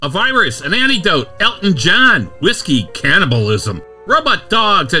A Virus, An Antidote, Elton John, Whiskey, Cannibalism, Robot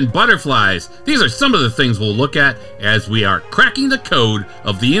Dogs, and Butterflies. These are some of the things we'll look at as we are cracking the code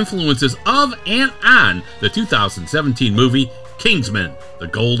of the influences of and on the 2017 movie Kingsman: The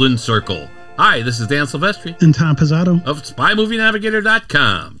Golden Circle. Hi, this is Dan Silvestri and Tom Pizzato of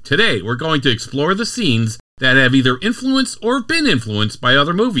SpyMovieNavigator.com. Today, we're going to explore the scenes that have either influenced or been influenced by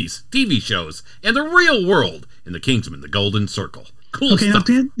other movies, TV shows, and the real world in the Kingsman: The Golden Circle. Cool stuff.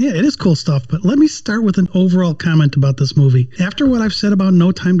 Now, Dan, yeah, it is cool stuff, but let me start with an overall comment about this movie. After what I've said about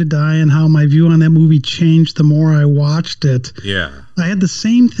No Time to Die and how my view on that movie changed the more I watched it, I had the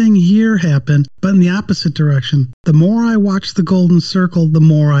same thing here happen, but in the opposite direction. The more I watched The Golden Circle, the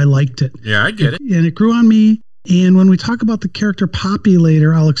more I liked it. Yeah, I get it. And it grew on me. And when we talk about the character Poppy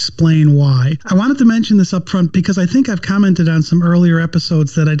later, I'll explain why. I wanted to mention this up front because I think I've commented on some earlier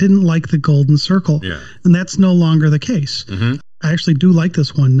episodes that I didn't like The Golden Circle. Yeah. And that's no longer the case. Mm-hmm. I actually do like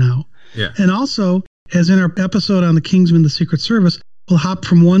this one now. Yeah. And also, as in our episode on the Kingsman: The Secret Service, we'll hop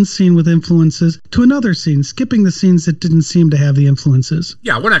from one scene with influences to another scene, skipping the scenes that didn't seem to have the influences.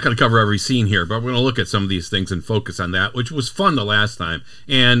 Yeah, we're not going to cover every scene here, but we're going to look at some of these things and focus on that, which was fun the last time.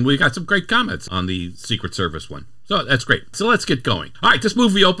 And we got some great comments on the Secret Service one. So that's great. So let's get going. All right, this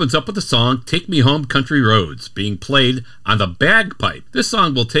movie opens up with the song Take Me Home Country Roads being played on the bagpipe. This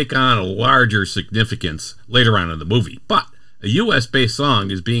song will take on a larger significance later on in the movie, but a US-based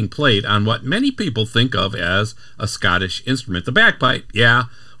song is being played on what many people think of as a Scottish instrument, the bagpipe. Yeah,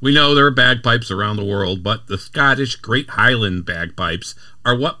 we know there are bagpipes around the world, but the Scottish Great Highland bagpipes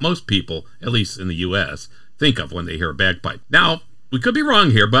are what most people, at least in the US, think of when they hear a bagpipe. Now, we could be wrong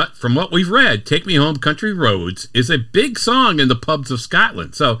here, but from what we've read, Take Me Home Country Roads is a big song in the pubs of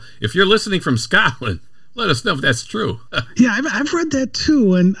Scotland. So if you're listening from Scotland, let us know if that's true. Yeah, I've read that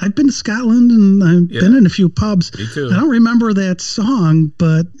too, and I've been to Scotland, and I've been in a few pubs. Me too. I don't remember that song,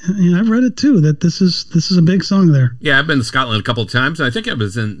 but I've read it too. That this is a big song there. Yeah, I've been to Scotland a couple of times, and I think I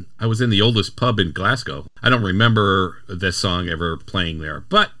was in the oldest pub in Glasgow. I don't remember this song ever playing there,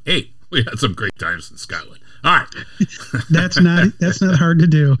 but hey, we had some great times in Scotland. All right, that's not hard to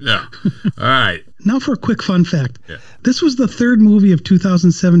do. Yeah. All right. Now for a quick fun fact. Yeah. This was the third movie of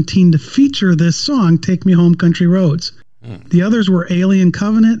 2017 to feature this song, Take Me Home Country Roads. The others were Alien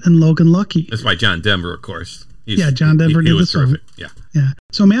Covenant and Logan Lucky. That's by John Denver, of course. John Denver did the song. Terrific. Yeah.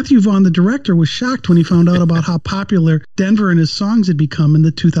 So Matthew Vaughn, the director, was shocked when he found out about how popular Denver and his songs had become in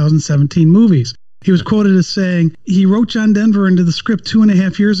the 2017 movies. He was quoted as saying, he wrote John Denver into the script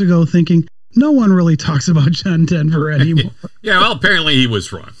 2.5 years ago thinking, no one really talks about John Denver anymore. Yeah, well, apparently he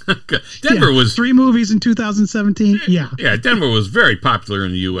was wrong. Denver was 3 movies in 2017. Yeah, Denver was very popular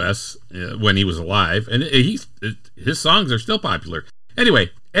in the U.S. When he was alive, and his songs are still popular.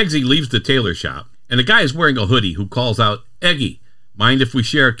 Anyway, Eggsy leaves the tailor shop, and a guy is wearing a hoodie who calls out, "Eggy, mind if we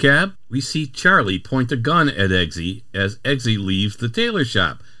share a cab?" We see Charlie point a gun at Eggsy as Eggsy leaves the tailor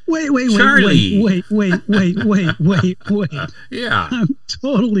shop. Wait, Charlie. wait. Yeah. I'm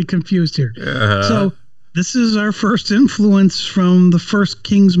totally confused here. So this is our first influence from the first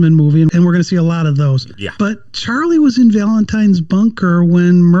Kingsman movie, and we're going to see a lot of those. Yeah. But Charlie was in Valentine's bunker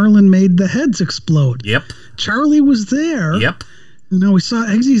when Merlin made the heads explode. Yep. Charlie was there. Yep. Now we saw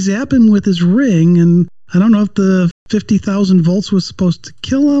Eggsy zap him with his ring, and I don't know if the 50,000 volts was supposed to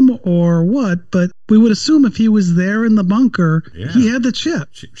kill him or what, but we would assume if he was there in the bunker, he had the chip.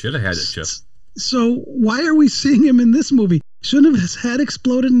 Should have had the chip. So why are we seeing him in this movie? Shouldn't have his head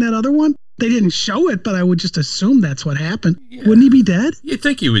exploded in that other one? They didn't show it, but I would just assume that's what happened. Yeah. Wouldn't he be dead? You'd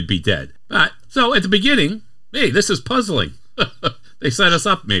think he would be dead. So at the beginning, hey, this is puzzling. They set us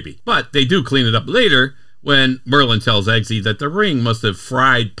up maybe. But they do clean it up later when Merlin tells Eggsy that the ring must have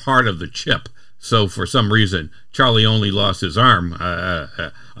fried part of the chip. So for some reason, Charlie only lost his arm. I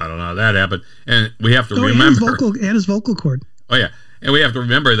don't know how that happened. And we have to remember... And his vocal cord. Oh, yeah. And we have to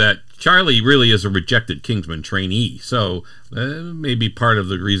remember that Charlie really is a rejected Kingsman trainee. So maybe part of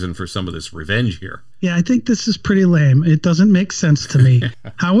the reason for some of this revenge here. Yeah, I think this is pretty lame. It doesn't make sense to me.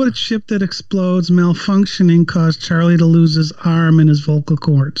 How would a chip that explodes malfunctioning cause Charlie to lose his arm and his vocal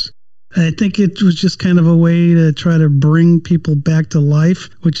cords? I think it was just kind of a way to try to bring people back to life,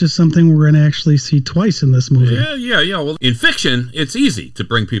 which is something we're going to actually see twice in this movie. Yeah. Well, in fiction, it's easy to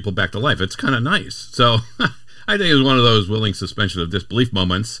bring people back to life. It's kind of nice. So I think it was one of those willing suspension of disbelief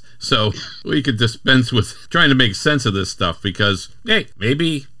moments. So we could dispense with trying to make sense of this stuff because, hey,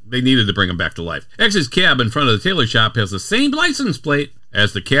 maybe they needed to bring him back to life. X's cab in front of the tailor shop has the same license plate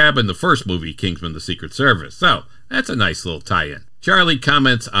as the cab in the first movie, Kingsman: The Secret Service. So that's a nice little tie-in. Charlie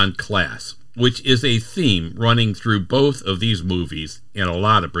comments on class, which is a theme running through both of these movies and a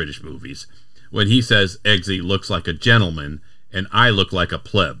lot of British movies, when he says Eggsy looks like a gentleman and I look like a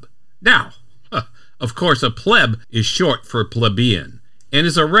pleb. Now, of course, a pleb is short for plebeian, and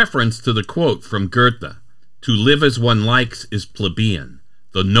is a reference to the quote from Goethe, "To live as one likes is plebeian.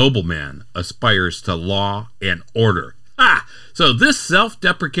 The nobleman aspires to law and order." So this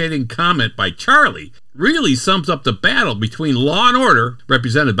self-deprecating comment by Charlie really sums up the battle between law and order,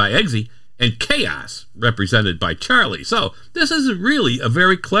 represented by Eggsy, and chaos, represented by Charlie. So this is really a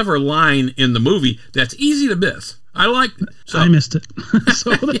very clever line in the movie that's easy to miss. I like it. So, I missed it.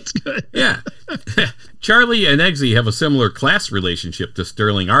 So that's good. Yeah. Charlie and Eggsy have a similar class relationship to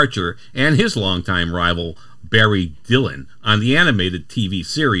Sterling Archer and his longtime rival, Barry Dillon, on the animated TV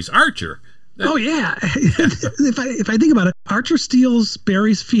series Archer. Oh, yeah. If I think about it, Archer steals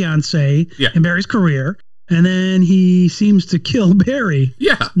Barry's fiancée and Barry's career, and then he seems to kill Barry.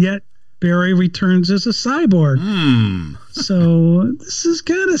 Yeah. Yet Barry returns as a cyborg. So this is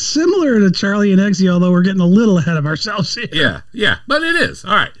kind of similar to Charlie and Eggsy, although we're getting a little ahead of ourselves here. Yeah, but it is.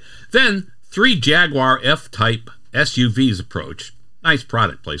 All right. Then 3 Jaguar F-Type SUVs approach. Nice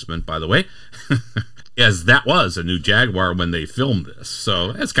product placement, by the way. As that was a new Jaguar when they filmed this.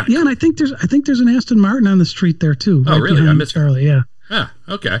 So that's kind of cool. And I think there's an Aston Martin on the street there too. Oh, really? I missed Charlie, yeah.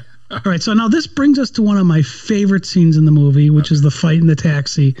 Okay. All right, so now this brings us to one of my favorite scenes in the movie, which is the fight in the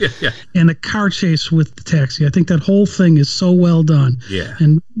taxi and the car chase with the taxi. I think that whole thing is so well done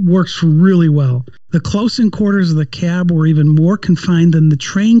and works really well. The close-in quarters of the cab were even more confined than the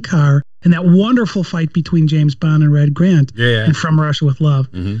train car and that wonderful fight between James Bond and Red Grant in From Russia with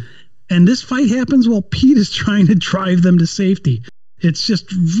Love. Mm-hmm. And this fight happens while Pete is trying to drive them to safety. It's just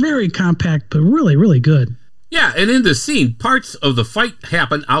very compact, but really, really good. Yeah, and in this scene, parts of the fight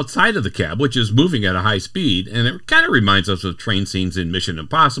happen outside of the cab, which is moving at a high speed, and it kind of reminds us of train scenes in Mission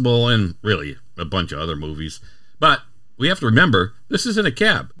Impossible and really a bunch of other movies. But we have to remember, this is in a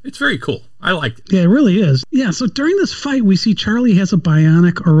cab. It's very cool. I liked it. Yeah, it really is. Yeah, so during this fight, we see Charlie has a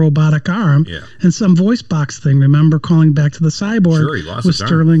bionic or robotic arm and some voice box thing. Remember, calling back to the cyborg he lost his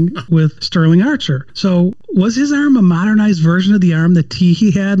arm. with Sterling Archer. So was his arm a modernized version of the arm that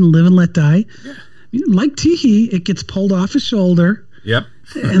Teehee had in Live and Let Die? Yeah. Like Teehee, it gets pulled off his shoulder. Yep.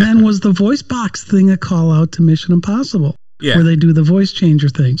 And then was the voice box thing a call out to Mission Impossible? Yeah. Where they do the voice changer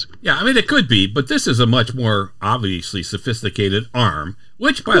things. Yeah, I mean, it could be, but this is a much more obviously sophisticated arm,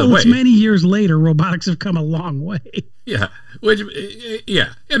 which, by the way... it's many years later, robotics have come a long way. Yeah,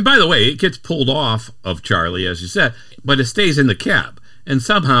 and by the way, it gets pulled off of Charlie, as you said, but it stays in the cab, and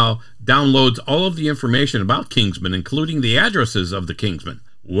somehow downloads all of the information about Kingsman, including the addresses of the Kingsman.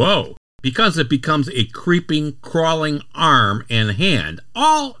 Whoa! Because it becomes a creeping, crawling arm and hand,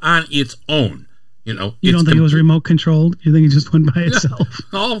 all on its own. You don't think it was remote controlled? You think it just went by itself?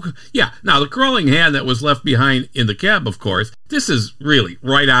 Now, the crawling hand that was left behind in the cab, of course, this is really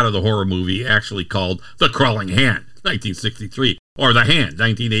right out of the horror movie actually called The Crawling Hand, 1963, or The Hand,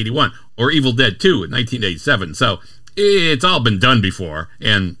 1981, or Evil Dead 2 in 1987. So it's all been done before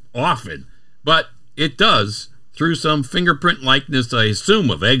and often, but it does, through some fingerprint likeness, I assume,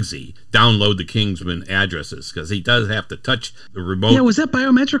 of Eggsy, download the Kingsman addresses, because he does have to touch the remote. Yeah, was that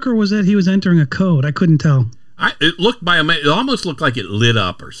biometric, or was that he was entering a code? I couldn't tell. It almost looked like it lit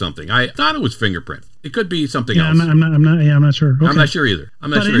up or something. I thought it was fingerprint. It could be something else. I'm not sure. Okay. I'm not sure either.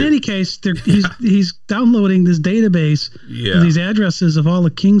 In any case, he's downloading this database of these addresses of all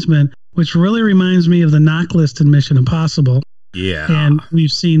the Kingsmen, which really reminds me of the knock list in Mission Impossible. Yeah. And we've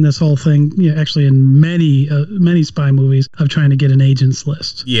seen this whole thing actually in many spy movies of trying to get an agent's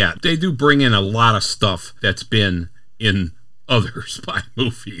list. Yeah, they do bring in a lot of stuff that's been in other spy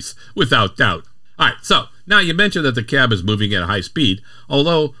movies, without doubt. All right, so now you mentioned that the cab is moving at a high speed,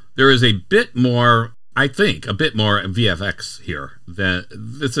 although there is a bit more VFX here.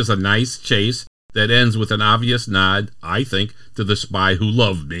 This is a nice chase that ends with an obvious nod, I think, to The Spy Who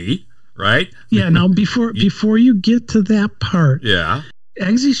Loved Me. Right? Yeah, now before you get to that part,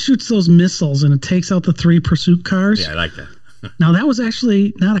 Eggsy shoots those missiles and it takes out the 3 pursuit cars. Yeah, I like that. Now, that was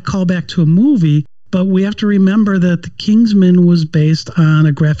actually not a callback to a movie, but we have to remember that The Kingsman was based on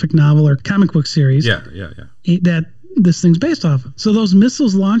a graphic novel or comic book series. Yeah. That this thing's based off of. So those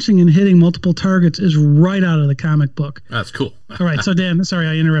missiles launching and hitting multiple targets is right out of the comic book. That's cool. All right, so Dan, sorry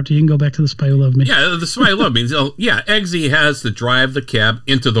I interrupted. You can go back to The Spy Who Loved Me. Yeah, The Spy Who Loved Me. So, Eggsy has to drive the cab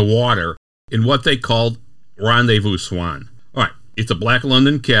into the water in what they called Rendezvous Swan. All right, it's a black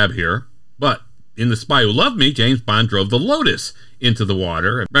London cab here, but in The Spy Who Loved Me, James Bond drove the Lotus into the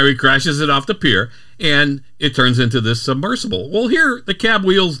water. Mary crashes it off the pier, and it turns into this submersible. Well, here, the cab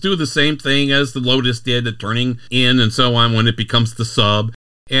wheels do the same thing as the Lotus did, at turning in and so on when it becomes the sub.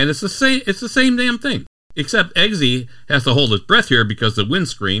 And it's the same damn thing. Except Eggsy has to hold his breath here because the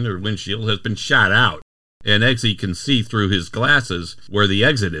windscreen or windshield has been shot out. and Eggsy can see through his glasses where the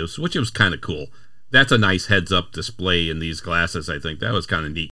exit is, which was kind of cool. That's a nice heads-up display in these glasses, I think. That was kind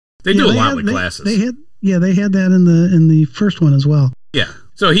of neat. They do a lot with glasses. They had that in the first one as well. Yeah.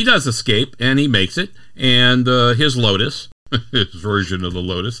 So he does escape, and he makes it, and his Lotus, his version of the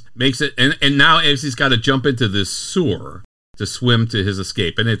Lotus, makes it, and now Eggsy's got to jump into this sewer to swim to his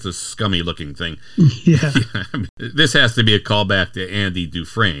escape, and it's a scummy-looking thing. Yeah. I mean, this has to be a callback to Andy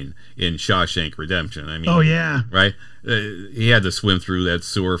Dufresne in Shawshank Redemption. I mean, oh, yeah. Right? He had to swim through that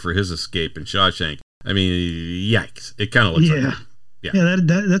sewer for his escape in Shawshank. I mean, yikes. It kind of looks like that. Yeah,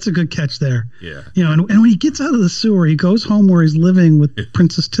 that's a good catch there. Yeah. You know, and when he gets out of the sewer, he goes home where he's living with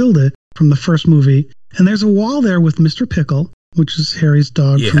Princess Tilda from the first movie. And there's a wall there with Mr. Pickle, which is Harry's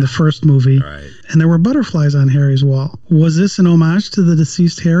dog from the first movie. Right. And there were butterflies on Harry's wall. Was this an homage to the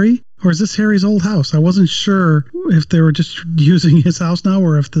deceased Harry? Or is this Harry's old house? I wasn't sure if they were just using his house now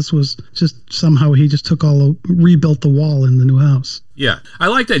or if this was just somehow he just rebuilt the wall in the new house. Yeah. I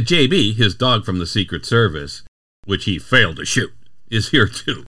like that JB, his dog from the Secret Service, which he failed to shoot, is here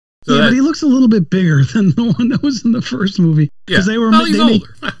too. So but he looks a little bit bigger than the one that was in the first movie. Yeah, he's older.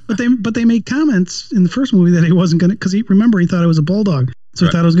 but they made comments in the first movie that he wasn't going to, because he thought it was a bulldog. So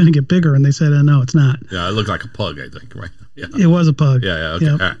he thought it was going to get bigger, and they said, no, it's not. Yeah, it looked like a pug, I think, right? Yeah. It was a pug. Yeah, okay.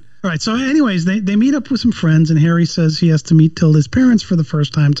 Yep. All right, so anyways, they meet up with some friends, and Harry says he has to meet Tilda's parents for the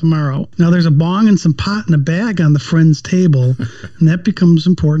first time tomorrow. Now, there's a bong and some pot in a bag on the friend's table, and that becomes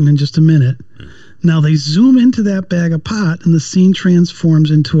important in just a minute. Now, they zoom into that bag of pot, and the scene transforms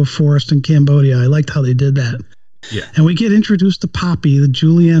into a forest in Cambodia. I liked how they did that. Yeah. And we get introduced to Poppy, the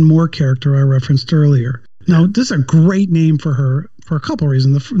Julianne Moore character I referenced earlier. Now, this is a great name for her for a couple of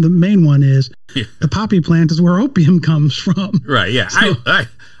reasons. The main one is the poppy plant is where opium comes from. Right, yeah. So,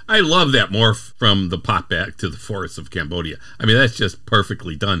 I love that morph from the pot bag to the forests of Cambodia. I mean, that's just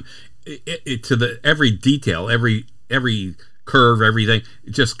perfectly done. To every detail, every curve, everything,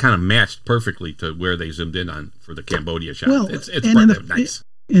 it just kind of matched perfectly to where they zoomed in on for the Cambodia shot. Well, it's nice.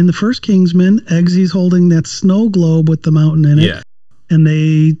 In the first Kingsman, Eggsy's holding that snow globe with the mountain in it. Yeah. And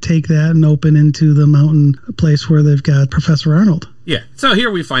they take that and open into the mountain place where they've got Professor Arnold. Yeah. So here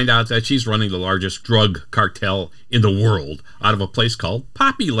we find out that she's running the largest drug cartel in the world out of a place called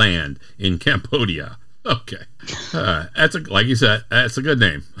Poppyland in Cambodia. Okay. Like you said, that's a good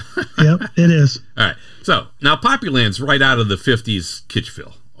name. Yep, it is. All right. So now Poppyland's right out of the 50s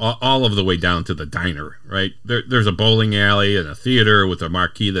Kitschville, all of the way down to the diner, right? There's a bowling alley and a theater with a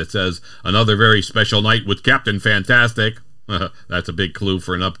marquee that says, "Another very special night with Captain Fantastic." That's a big clue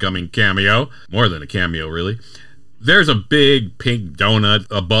for an upcoming cameo. More than a cameo, really. There's a big pink donut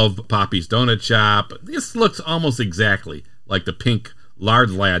above Poppy's donut shop. This looks almost exactly like the pink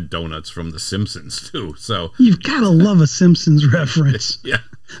Lard Lad donuts from The Simpsons, too. So you've got to love a Simpsons reference. Yeah.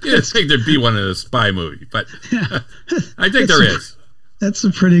 You'd think there'd be one in a spy movie, but I think there is. That's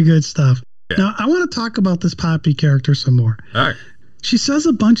some pretty good stuff. Yeah. Now, I want to talk about this Poppy character some more. All right. She says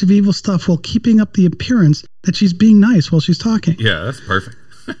a bunch of evil stuff while keeping up the appearance that she's being nice while she's talking. Yeah, that's perfect.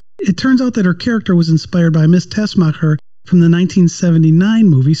 It turns out that her character was inspired by Miss Tessmacher from the 1979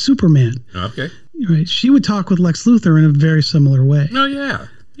 movie Superman. Okay. Right. She would talk with Lex Luthor in a very similar way. Oh, yeah.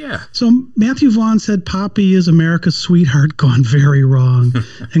 Yeah. So Matthew Vaughn said Poppy is America's sweetheart gone very wrong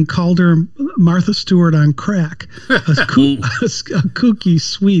and called her Martha Stewart on crack, a kooky,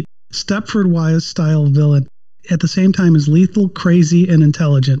 sweet, Stepford Wives style villain, at the same time as lethal, crazy, and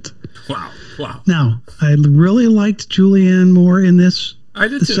intelligent. Wow. Now, I really liked Julianne Moore in this. I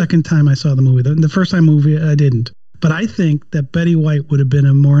did the too. Second time I saw the movie. The first time movie, I didn't. But I think that Betty White would have been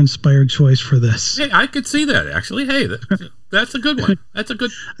a more inspired choice for this. Hey, I could see that, actually. Hey, that's a good one. That's a good...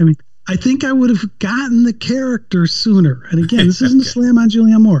 I mean, I think I would have gotten the character sooner. And again, this isn't a slam on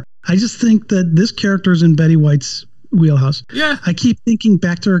Julianne Moore. I just think that this character is in Betty White's wheelhouse. Yeah. I keep thinking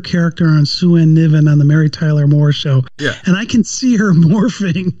back to her character on Sue Ann Niven on the Mary Tyler Moore Show. Yeah. And I can see her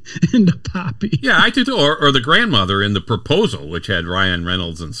morphing into Poppy. Yeah, I do too. Or the grandmother in The Proposal, which had Ryan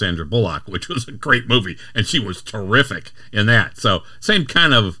Reynolds and Sandra Bullock, which was a great movie. And she was terrific in that. So same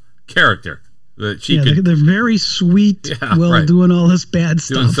kind of character. They're very sweet doing all this bad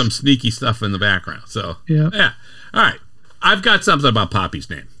stuff. Doing some sneaky stuff in the background. So, yeah. All right. I've got something about Poppy's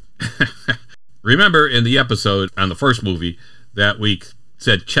name. Remember in the episode on the first movie that week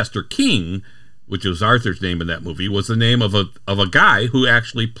said Chester King, which was Arthur's name in that movie, was the name of a guy who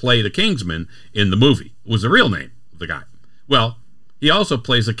actually played a Kingsman in the movie. It was the real name of the guy. Well, he also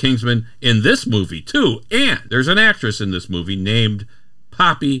plays a Kingsman in this movie too, and there's an actress in this movie named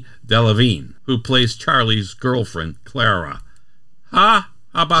Poppy Delevingne who plays Charlie's girlfriend, Clara. How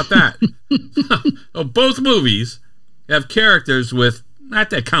about that? So both movies have characters with not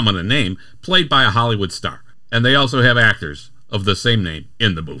that common a name, played by a Hollywood star. And they also have actors of the same name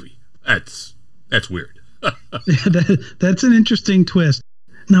in the movie. That's weird. That's an interesting twist.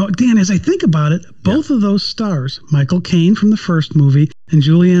 Now, Dan, as I think about it, both of those stars, Michael Caine from the first movie and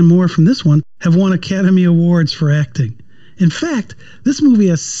Julianne Moore from this one, have won Academy Awards for acting. In fact, this movie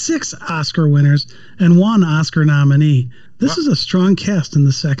has 6 Oscar winners and 1 Oscar nominee. This is a strong cast in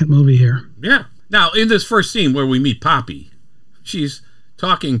the second movie here. Yeah. Now, in this first scene where we meet Poppy, she's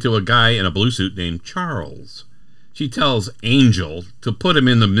talking to a guy in a blue suit named Charles. She tells Angel to put him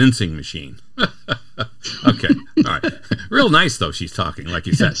in the mincing machine. Okay. All right. Real nice, though, she's talking, like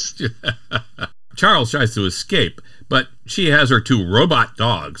you said. Charles tries to escape, but she has her 2 robot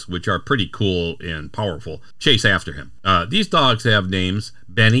dogs, which are pretty cool and powerful, chase after him. These dogs have names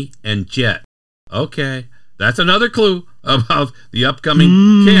Benny and Jet. Okay. That's another clue about the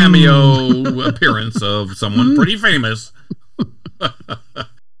upcoming cameo appearance of someone pretty famous.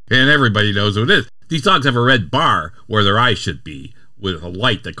 And everybody knows who it is. These dogs have a red bar where their eyes should be, with a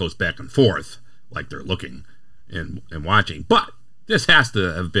light that goes back and forth, like they're looking and watching. But this has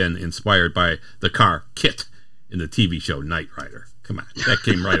to have been inspired by the car Kit in the TV show Knight Rider. Come on, that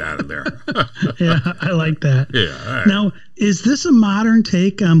came right out of there. Yeah, I like that. Yeah. Right. Now, is this a modern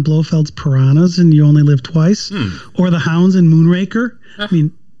take on Blofeld's Piranhas in You Only Live Twice? Or the Hounds in Moonraker? I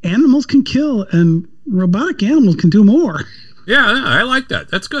mean, animals can kill, and robotic animals can do more. Yeah, I like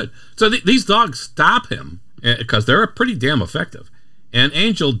that. That's good. So these dogs stop him because they're pretty damn effective. And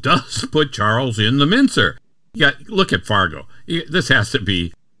Angel does put Charles in the mincer. Yeah, look at Fargo. This has to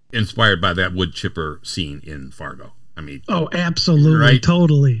be inspired by that wood chipper scene in Fargo. I mean, oh, absolutely, right?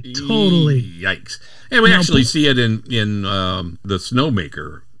 Totally. Yikes! And we actually see it in the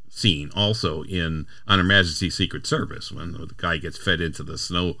Snowmaker scene, also in On Her Majesty's Secret Service, when the guy gets fed into the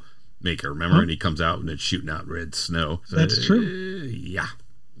Snowmaker. Remember, and he comes out and it's shooting out red snow. So, that's true. Yeah.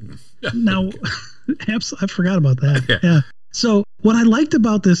 Now, I forgot about that. Yeah. So what I liked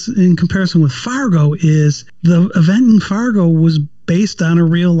about this in comparison with Fargo is the event in Fargo was based on a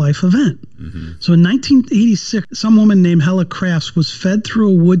real life event. So in 1986, some woman named Hella Crafts was fed through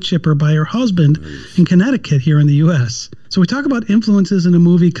a wood chipper by her husband in Connecticut here in the U.S. So we talk about influences in a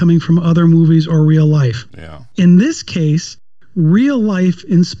movie coming from other movies or real life. Yeah. In this case, real life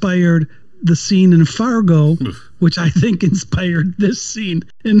inspired the scene in Fargo, which I think inspired this scene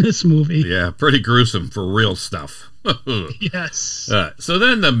in this movie. Yeah, pretty gruesome for real stuff. Yes. So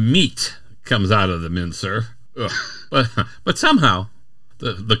then the meat comes out of the mincer. But somehow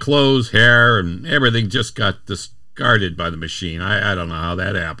the clothes, hair, and everything just got discarded by the machine. I don't know how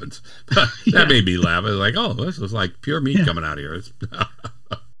that happens. But that made me laugh. I was like, oh, this is like pure meat coming out of here.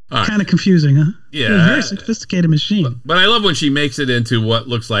 Kind of confusing, huh? Yeah. It's a very sophisticated machine. But I love when she makes it into what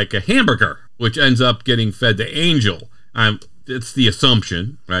looks like a hamburger, which ends up getting fed to Angel. It's the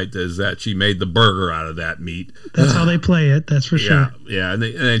assumption, right, is that she made the burger out of that meat. That's how they play it, that's for sure. Yeah, and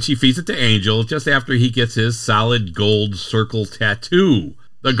then she feeds it to Angel just after he gets his solid gold circle tattoo.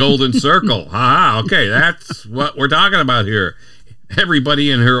 The golden circle. Okay, that's what we're talking about here. Everybody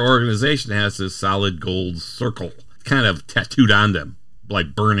in her organization has this solid gold circle kind of tattooed on them,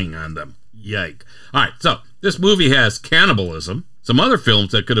 like burning on them. Yike. All right, so this movie has cannibalism. Some other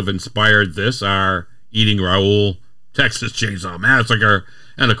films that could have inspired this are Eating Raoul, Texas Chainsaw Massacre,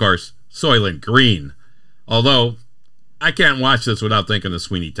 and of course, Soylent Green. Although, I can't watch this without thinking of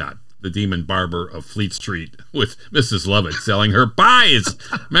Sweeney Todd, the demon barber of Fleet Street, with Mrs. Lovett selling her pies.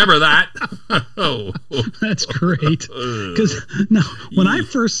 Remember that? Oh, that's great. Because now, when I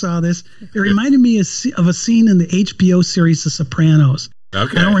first saw this, it reminded me of a scene in the HBO series The Sopranos.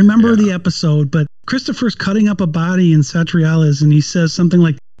 Okay. I don't remember the episode, but Christopher's cutting up a body in Satriales, and he says something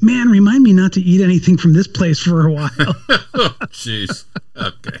like, "Man, remind me not to eat anything from this place for a while." Jeez.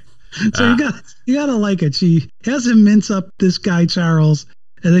 Okay. So you gotta like it. She has him mince up this guy Charles,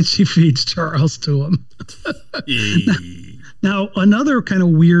 and then she feeds Charles to him. Now, another kind of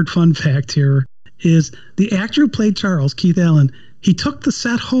weird fun fact here is the actor who played Charles, Keith Allen, he took the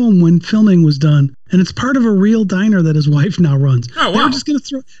set home when filming was done, and it's part of a real diner that his wife now runs. Oh, wow. They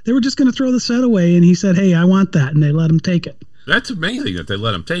were just gonna throw the set away, and he said, "Hey, I want that," and they let him take it. That's amazing that they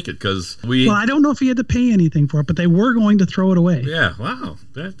let him take it, because Well, I don't know if he had to pay anything for it, but they were going to throw it away. Yeah, wow.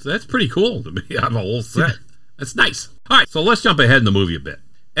 That's pretty cool to be on a whole set. Yeah. That's nice. All right, so let's jump ahead in the movie a bit.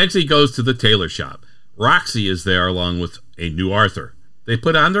 Eggsy goes to the tailor shop. Roxy is there along with a new Arthur. They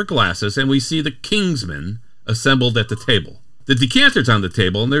put on their glasses, and we see the Kingsmen assembled at the table. The decanter's on the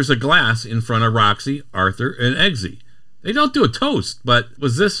table, and there's a glass in front of Roxy, Arthur, and Eggsy. They don't do a toast, but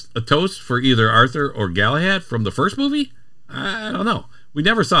was this a toast for either Arthur or Galahad from the first movie? I don't know. We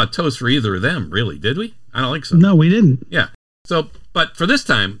never saw a toast for either of them, really, did we? I don't think so. No, we didn't. Yeah. So But for this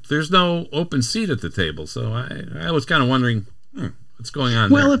time, there's no open seat at the table. So I was kind of wondering, what's going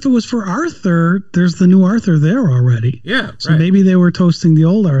on Well, there? if it was for Arthur, there's the new Arthur there already. Yeah, so maybe they were toasting the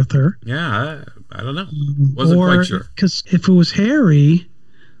old Arthur. Yeah, I don't know. Wasn't quite sure. Because if it was Harry,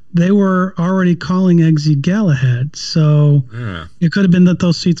 they were already calling Eggsy Galahad. So it could have been that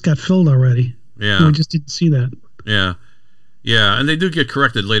those seats got filled already. Yeah. And we just didn't see that. Yeah. Yeah, and they do get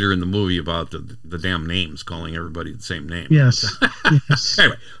corrected later in the movie about the damn names, calling everybody the same name. Yes. Yes.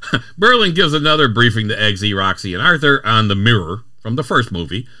 Anyway, Merlin gives another briefing to Eggsy, Roxy, and Arthur on the mirror from the first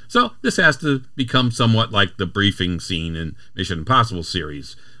movie. So this has to become somewhat like the briefing scene in Mission Impossible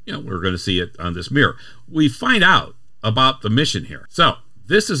series. We're going to see it on this mirror. We find out about the mission here. So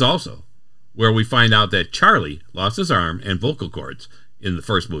this is also where we find out that Charlie lost his arm and vocal cords in the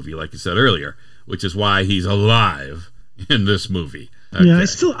first movie, like you said earlier, which is why he's alive in this movie. Okay. Yeah, I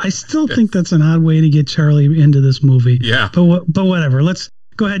still think that's an odd way to get Charlie into this movie. Yeah. But whatever. Let's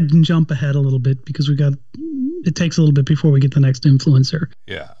go ahead and jump ahead a little bit because it takes a little bit before we get the next influencer.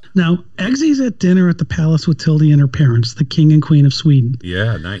 Yeah. Now, Eggsy's at dinner at the palace with Tildy and her parents, the king and queen of Sweden.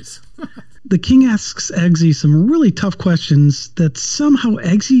 Yeah, nice. The king asks Eggsy some really tough questions that somehow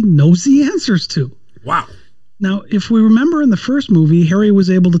Eggsy knows the answers to. Wow. Now, if we remember in the first movie, Harry was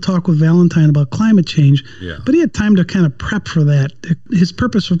able to talk with Valentine about climate change, but he had time to kind of prep for that. His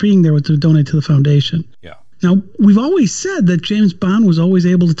purpose for being there was to donate to the foundation. Yeah. Now, we've always said that James Bond was always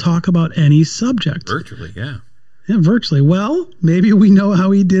able to talk about any subject. Virtually, yeah. Yeah, virtually. Well, maybe we know how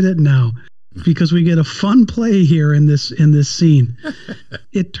he did it now, because we get a fun play here in this scene.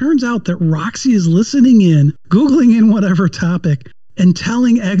 It turns out that Roxy is listening in, Googling in whatever topic, and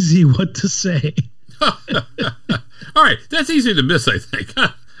telling Eggsy what to say. All right, that's easy to miss, I think.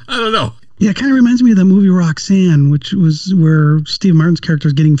 I don't know. Yeah, it kind of reminds me of the movie Roxanne, which was where Steve Martin's character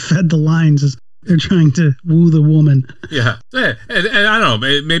is getting fed the lines as they're trying to woo the woman. Yeah, and I don't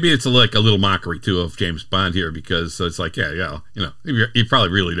know, maybe it's like a little mockery, too, of James Bond here, because it's like, he probably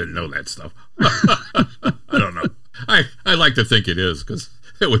really didn't know that stuff. I don't know. I like to think it is, because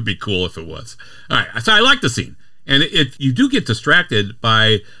it would be cool if it was. All right, so I like the scene. And you do get distracted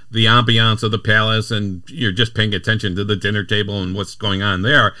by the ambiance of the palace, and you're just paying attention to the dinner table and what's going on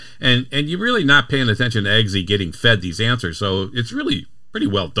there. And you're really not paying attention to Eggsy getting fed these answers. So it's really pretty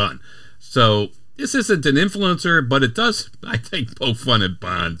well done. So this isn't an influencer, but it does, I think, poke fun at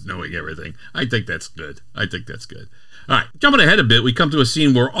Bond knowing everything. I think that's good. All right, jumping ahead a bit, we come to a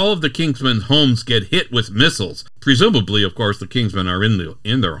scene where all of the Kingsmen's homes get hit with missiles. Presumably, of course, the Kingsmen are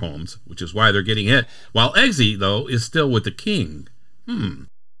in their homes, which is why they're getting hit. While Eggsy, though, is still with the king.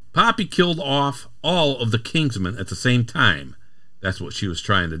 Poppy killed off all of the Kingsmen at the same time. That's what she was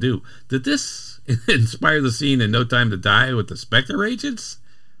trying to do. Did this inspire the scene in No Time to Die with the Spectre agents?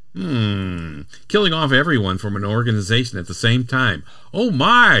 Killing off everyone from an organization at the same time. Oh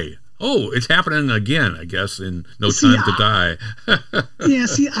my! Oh, it's happening again, I guess, in No Time to Die. Yeah,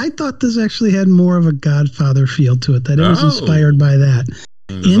 I thought this actually had more of a Godfather feel to it, that it was inspired by that.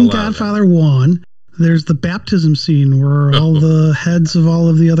 In Godfather 1, there's the baptism scene where all the heads of all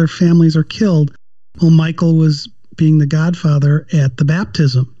of the other families are killed. Well, Michael was being the Godfather at the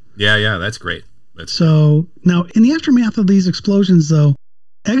baptism. Yeah, that's great. Now, in the aftermath of these explosions, though,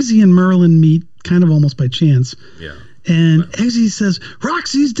 Eggsy and Merlin meet kind of almost by chance. Yeah. And Eggsy says,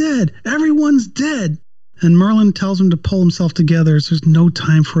 Roxy's dead. Everyone's dead. And Merlin tells him to pull himself together. So there's no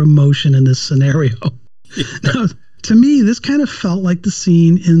time for emotion in this scenario. Yeah. Now, to me, this kind of felt like the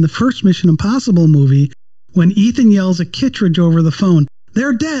scene in the first Mission Impossible movie when Ethan yells at Kittredge over the phone,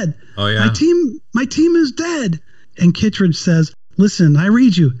 "They're dead. Oh, yeah. My team is dead." And Kittredge says, "Listen, I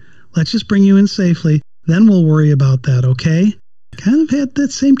read you. Let's just bring you in safely. Then we'll worry about that, okay?" Kind of had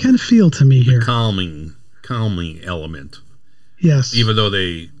that same kind of feel to me here. Calming element. Yes. Even though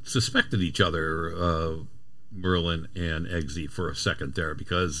they suspected each other, Merlin and Eggsy, for a second there,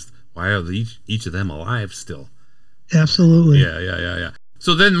 because why are each of them alive still? Absolutely. Yeah.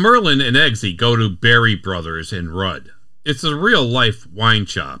 So then Merlin and Eggsy go to Berry Brothers in Rudd. It's a real-life wine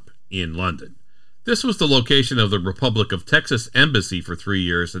shop in London. This was the location of the Republic of Texas Embassy for 3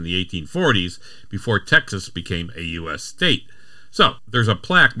 years in the 1840s, before Texas became a U.S. state. So, there's a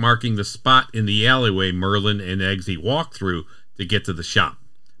plaque marking the spot in the alleyway Merlin and Eggsy walked through to get to the shop.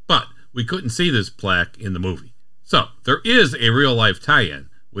 But we couldn't see this plaque in the movie. So, there is a real-life tie-in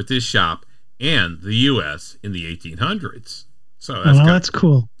with this shop and the U.S. in the 1800s. So that's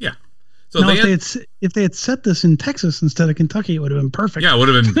cool. Yeah. So now, if they had set this in Texas instead of Kentucky, it would have been perfect. Yeah, it would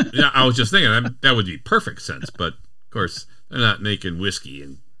have been. Yeah, I was just thinking that would be perfect sense. But, of course, they're not making whiskey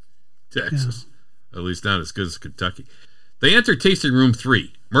in Texas. Yeah. At least not as good as Kentucky. They enter tasting room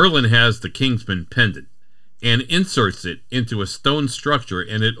 3. Merlin has the Kingsman pendant. and inserts it into a stone structure,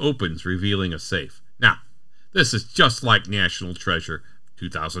 and it opens, revealing a safe. Now, this is just like National Treasure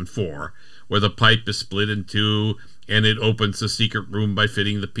 2004, where the pipe is split in two and it opens the secret room by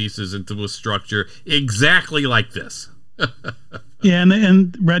fitting the pieces into a structure exactly like this. Yeah,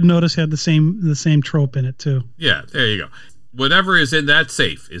 and Red Notice had the same trope in it too. Yeah, there you go. Whatever is in that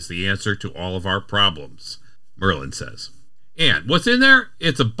safe is the answer to all of our problems, Merlin says. And what's in there?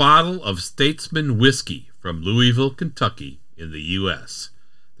 It's a bottle of Statesman whiskey from Louisville, Kentucky in the U.S.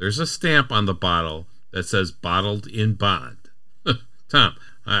 There's a stamp on the bottle that says bottled in bond. Tom,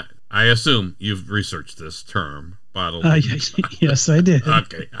 I assume you've researched this term, bottled in bond. Yes, I did.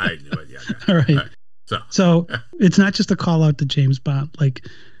 Okay, I knew it. Yeah. All right. So it's not just a call out to James Bond. Like,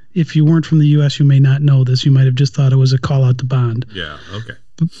 if you weren't from the U.S., you may not know this. You might have just thought it was a call out to Bond. Yeah, okay.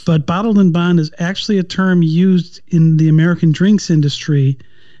 But bottled in bond is actually a term used in the American drinks industry,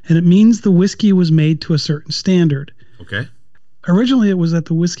 and it means the whiskey was made to a certain standard. Okay. Originally, it was that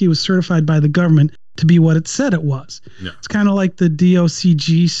the whiskey was certified by the government to be what it said it was. Yeah. It's kind of like the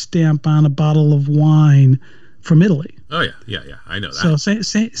DOCG stamp on a bottle of wine from Italy. Oh, yeah. I know that.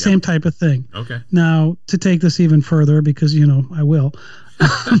 So same type of thing. Okay. Now, to take this even further, because, I will.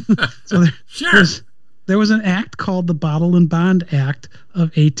 Sure. There was an act called the Bottle and Bond Act of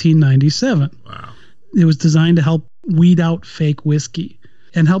 1897. Wow. It was designed to help weed out fake whiskey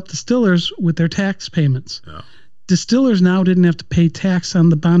and help distillers with their tax payments. Oh. Distillers now didn't have to pay tax on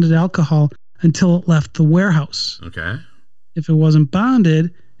the bonded alcohol until it left the warehouse. Okay. If it wasn't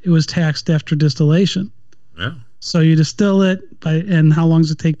bonded, it was taxed after distillation. Yeah. So you distill it, and how long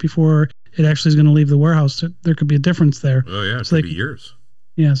does it take before it actually is going to leave the warehouse? There could be a difference there. Oh, yeah. It so could be years.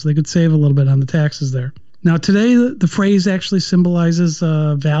 Yeah, so they could save a little bit on the taxes there. Now, today, the phrase actually symbolizes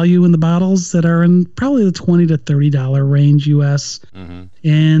value in the bottles that are in probably the $20 to $30 range U.S. Mm-hmm.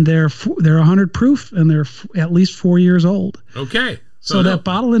 And they're 100 proof, and they're at least 4 years old. Okay. So that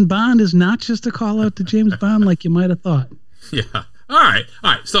bottle and bond is not just a call out to James Bond like you might have thought. Yeah. All right.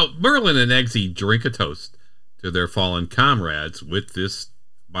 So Merlin and Eggsy drink a toast to their fallen comrades with this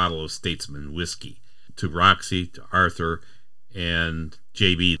bottle of Statesman whiskey. To Roxy, to Arthur, and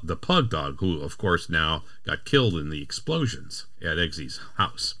JB, the pug dog, who, of course, now got killed in the explosions at Eggsy's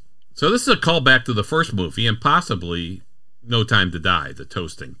house. So this is a callback to the first movie and possibly No Time to Die, the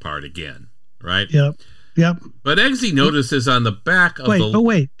toasting part again, right? Yep. But Eggsy notices on the back of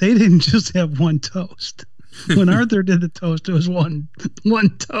Wait, they didn't just have one toast. When Arthur did the toast, it was one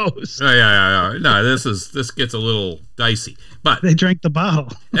toast. Yeah. No, this gets a little dicey. But they drank the bottle.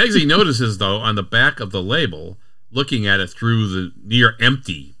 Eggsy notices, though, on the back of the label, looking at it through the near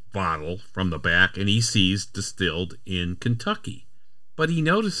empty bottle from the back, and he sees distilled in Kentucky. But he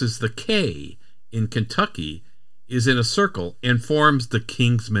notices the K in Kentucky is in a circle and forms the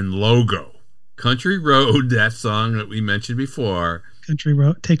Kingsman logo. Country Road, that song that we mentioned before. Country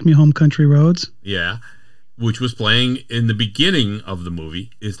Road, Take Me Home, Country Roads. Yeah, which was playing in the beginning of the movie,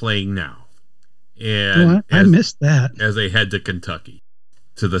 is playing now. And I missed that. As they head to Kentucky,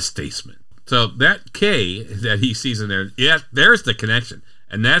 to the Statesman. So that K that he sees in there, yeah, there's the connection.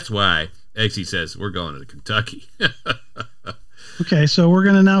 And that's why Eggsy says, we're going to Kentucky. Okay, so we're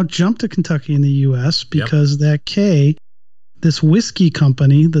going to now jump to Kentucky in the U.S. because that K, this whiskey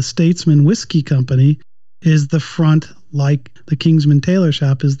company, the Statesman Whiskey Company, is the front, like the Kingsman Tailor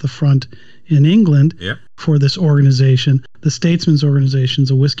Shop is the front in England for this organization. The Statesman's organization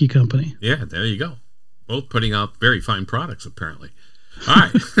is a whiskey company. Yeah, there you go. Both putting out very fine products, apparently. All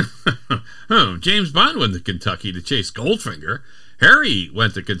right. James Bond went to Kentucky to chase Goldfinger. Harry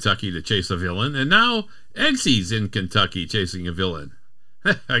went to Kentucky to chase a villain. And now Eggsy's in Kentucky chasing a villain.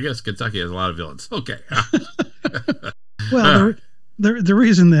 I guess Kentucky has a lot of villains. Okay. Well, the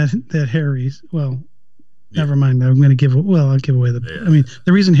reason that Harry's, never mind. I'm going to give I'll give away the. I mean,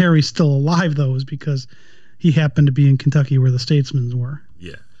 the reason Harry's still alive though is because he happened to be in Kentucky where the Statesmen were.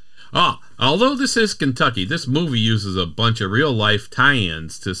 Yeah. Although this is Kentucky, this movie uses a bunch of real life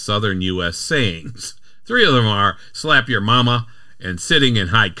tie-ins to Southern U.S. sayings. 3 of them are "slap your mama" and "sitting in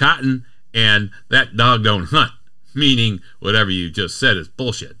high cotton" and "that dog don't hunt," meaning whatever you just said is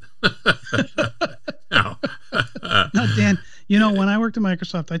bullshit. No, Dan. When I worked at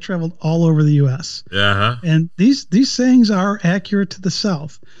Microsoft, I traveled all over the U.S. And these sayings are accurate to the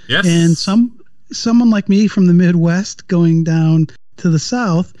South. Yes. And someone like me from the Midwest going down to the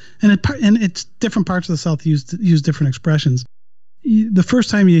South, and it's different parts of the South use different expressions. The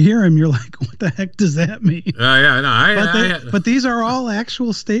first time you hear them, you're like, "What the heck does that mean?" But these are all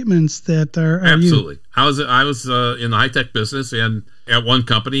actual statements that are absolutely. I was in the high tech business, and at one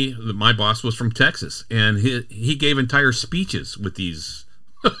company, my boss was from Texas, and he gave entire speeches with these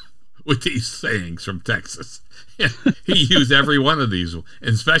with these sayings from Texas. He used every one of these, and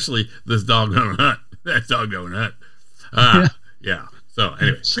especially this doggone hut. That doggone hut. Yeah. So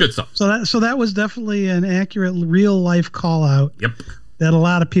anyway, good stuff. So that was definitely an accurate real life call out. Yep. That a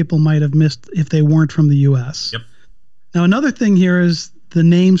lot of people might have missed if they weren't from the U.S. Yep. Now another thing here is the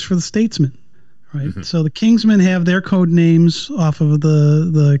names for the statesmen, right? Mm-hmm. So the Kingsmen have their code names off of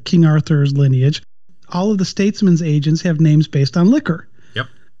the King Arthur's lineage. All of the statesmen's agents have names based on liquor. Yep.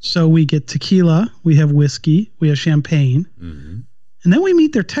 So we get tequila, we have whiskey, we have champagne, and then we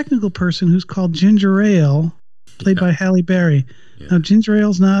meet their technical person who's called ginger ale, played by Halle Berry. Yeah. Now, ginger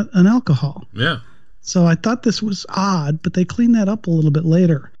ale's not an alcohol. Yeah. So I thought this was odd, but they cleaned that up a little bit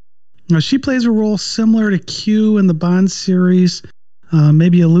later. Now, she plays a role similar to Q in the Bond series,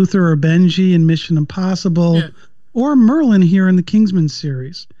 maybe a Luther or Benji in Mission Impossible, or Merlin here in the Kingsman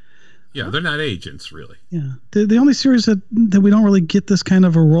series. Yeah, they're not agents, really. Yeah. The only series that we don't really get this kind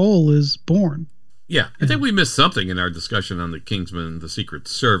of a role is Bourne. Yeah, I think we missed something in our discussion on the Kingsman, the Secret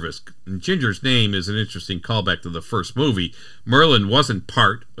Service. And Ginger's name is an interesting callback to the first movie. Merlin wasn't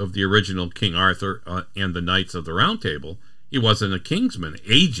part of the original King Arthur and the Knights of the Round Table. He wasn't a Kingsman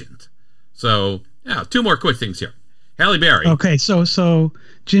agent. So, yeah, two more quick things here. Halle Berry. Okay, so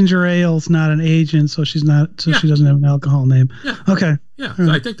Ginger Ale's not an agent, so she's not. So she doesn't have an alcohol name. Yeah. Okay. Yeah,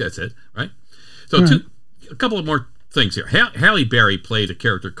 so I think that's it, right? So a couple of more things here. Halle Berry played a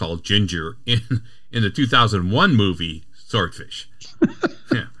character called Ginger in the 2001 movie Swordfish.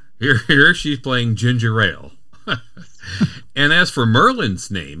 Yeah, here she's playing Ginger Ale. And as for Merlin's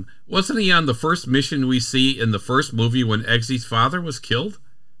name, wasn't he on the first mission we see in the first movie when Eggsy's father was killed?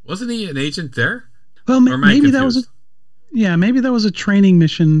 Wasn't he an agent there? Well, maybe that was maybe that was a training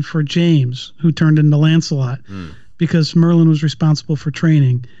mission for James, who turned into Lancelot, because Merlin was responsible for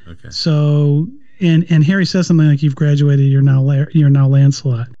training. Okay. So, and Harry says something like, "You've graduated. You're now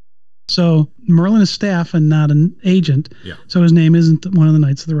Lancelot." So Merlin is staff and not an agent. Yeah. So his name isn't one of the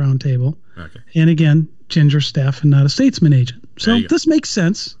Knights of the Round Table. Okay. And again, Ginger staff and not a statesman agent. So this makes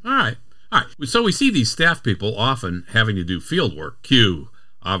sense. All right. So we see these staff people often having to do field work. Q,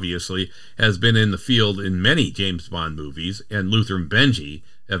 obviously, has been in the field in many James Bond movies, and Luther and Benji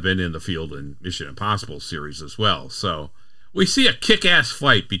have been in the field in Mission Impossible series as well. So we see a kick-ass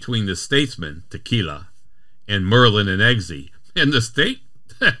fight between the statesman, Tequila, and Merlin and Eggsy. And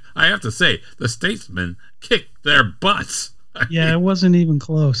I have to say, the statesmen kicked their butts. It wasn't even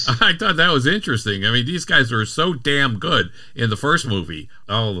close. I thought that was interesting. I mean, these guys were so damn good in the first movie,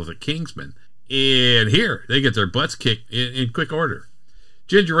 all of the Kingsmen. And here, they get their butts kicked in quick order.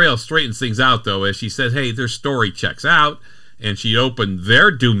 Ginger Ale straightens things out, though, as she says, hey, their story checks out. And she opened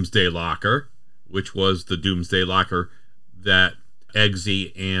their Doomsday Locker, which was the Doomsday Locker that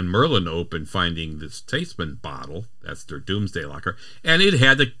Eggsy and Merlin opened, finding the statesman bottle. That's their Doomsday Locker. And it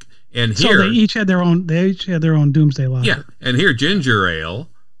had the... And here, so they each had their own Doomsday Locker. Yeah, and here Ginger Ale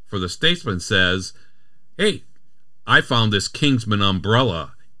for the statesman says, hey, I found this Kingsman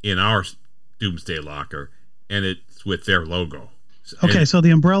umbrella in our Doomsday Locker, and it's with their logo. Okay, so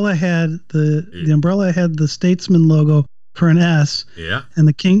the umbrella had the statesman logo for an S. Yeah. And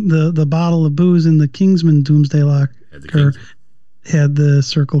the bottle of booze in the Kingsman Doomsday Locker had the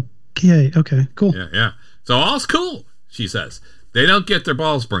circle K. Okay, cool. Yeah. So all's cool, she says. They don't get their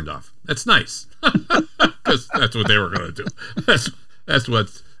balls burned off. That's nice. Because that's what they were going to do. That's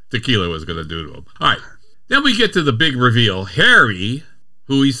what Tequila was going to do to them. All right. Then we get to the big reveal. Harry,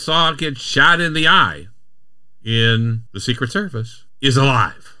 who we saw get shot in the eye in the Secret Service, is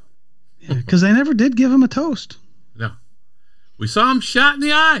alive. Yeah, because they never did give him a toast. No. We saw him shot in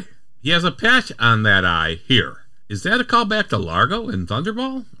the eye. He has a patch on that eye here. Is that a callback to Largo and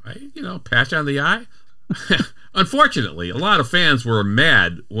Thunderball? Right? Patch on the eye? Unfortunately, a lot of fans were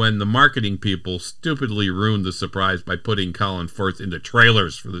mad when the marketing people stupidly ruined the surprise by putting Colin Firth into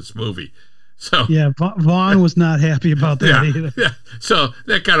trailers for this movie. So yeah, Vaughn was not happy about that either. Yeah. So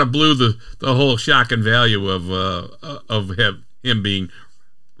that kind of blew the whole shock and value of him being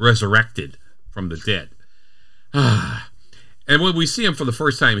resurrected from the dead. And when we see him for the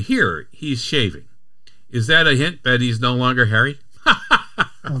first time here, he's shaving. Is that a hint that he's no longer Harry?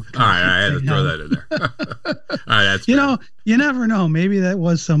 All right, I had to throw that in there. All right, that's you never know. Maybe that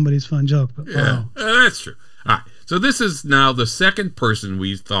was somebody's fun joke. But yeah, that's true. All right, so this is now the second person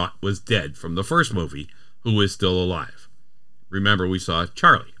we thought was dead from the first movie who is still alive. Remember, we saw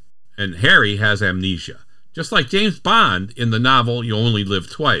Charlie, and Harry has amnesia, just like James Bond in the novel You Only Live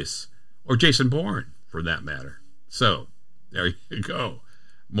Twice, or Jason Bourne, for that matter. So there you go.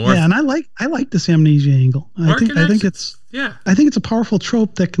 And I like this amnesia angle. I think it's a powerful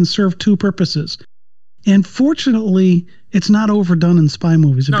trope that can serve two purposes. And fortunately, it's not overdone in spy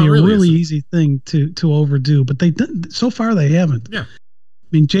movies. It'd be a really easy thing to overdo, but so far they haven't. Yeah. I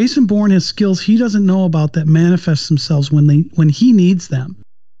mean, Jason Bourne has skills he doesn't know about that manifest themselves when he needs them.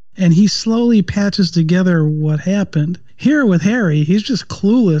 And he slowly patches together what happened. Here with Harry, he's just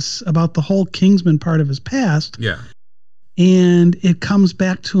clueless about the whole Kingsman part of his past. Yeah. And it comes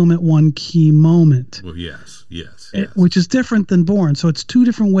back to him at one key moment. Well, yes. Which is different than Bourne. So it's two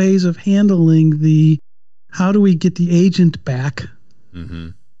different ways of handling how do we get the agent back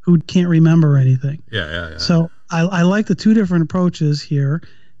who can't remember anything. Yeah. So I like the two different approaches here.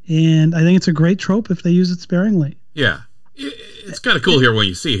 And I think it's a great trope if they use it sparingly. Yeah. It's kind of cool here when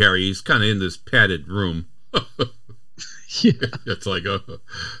you see Harry. He's kind of in this padded room. Yeah. It's like, oh,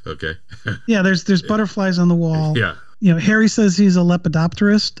 okay. Yeah, there's butterflies on the wall. Yeah. Harry says he's a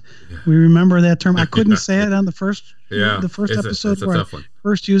lepidopterist. Yeah. We remember that term. I couldn't say it on the first episode where I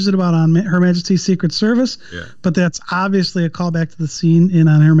first used it about on Her Majesty's Secret Service. Yeah. But that's obviously a callback to the scene in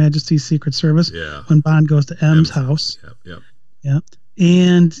On Her Majesty's Secret Service when Bond goes to M's house. Yep. Yeah.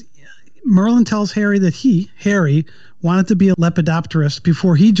 And Merlin tells Harry that Harry, wanted to be a lepidopterist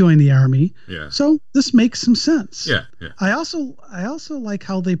before he joined the army. Yeah. So this makes some sense. Yeah. I also like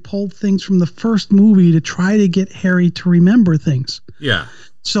how they pulled things from the first movie to try to get Harry to remember things. Yeah.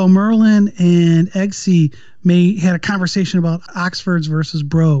 So Merlin and Eggsy had a conversation about Oxfords versus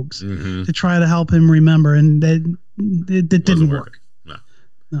Brogues to try to help him remember, and it didn't work.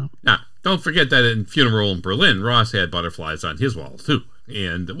 No. Now, don't forget that in Funeral in Berlin, Ross had butterflies on his wall too.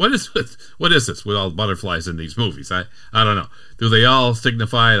 And what is this with all the butterflies in these movies? I don't know. Do they all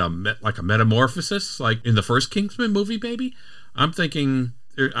signify like a metamorphosis, like in the first Kingsman movie? Maybe I'm thinking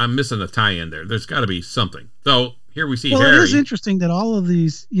I'm missing a tie-in there. There's got to be something. So here we see Harry. Well, it is interesting that all of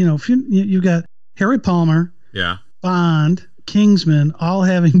these, you got Harry Palmer, Bond, Kingsman, all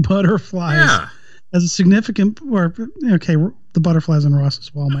having butterflies as a significant. The butterflies on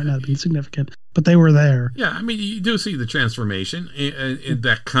Ross's wall might not have been significant, but they were there. Yeah, I mean, you do see the transformation in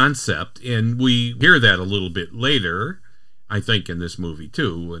that concept, and we hear that a little bit later, I think, in this movie,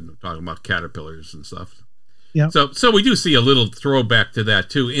 too, when we're talking about caterpillars and stuff. Yeah. So we do see a little throwback to that,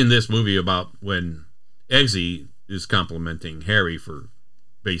 too, in this movie about when Eggsy is complimenting Harry for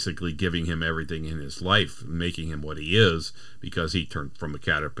basically giving him everything in his life, making him what he is, because he turned from a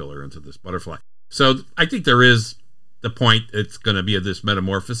caterpillar into this butterfly. So I think there is the point it's going to be of this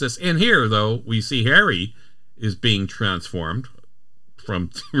metamorphosis. And here, though, we see Harry is being transformed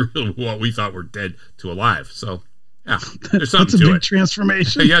from what we thought were dead to alive. So, yeah, there's something to it. That's a big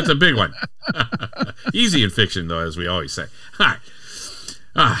transformation. Yeah, it's a big one. Easy in fiction, though, as we always say. All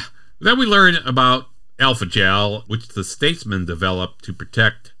right. Then we learn about Alpha Gel, which the Statesman developed to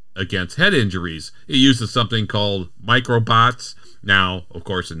protect against head injuries. It uses something called microbots. Now, of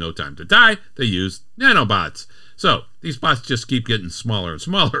course, in No Time to Die, they use nanobots. So these bots just keep getting smaller and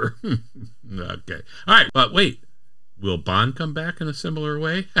smaller. Okay. All right. But wait, will Bond come back in a similar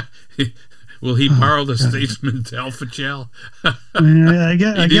way? Will he borrow the Statesman's Alpha Gel? I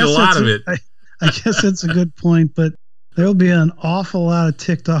guess a lot of it. I guess that's a good point, but there'll be an awful lot of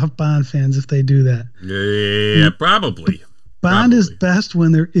ticked off Bond fans if they do that. Yeah, probably. Bond is best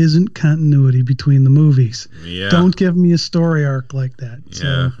when there isn't continuity between the movies. Yeah. Don't give me a story arc like that.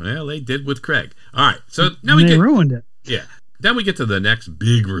 Yeah, well, they did with Craig. All right, so now they ruined it. Yeah. Then we get to the next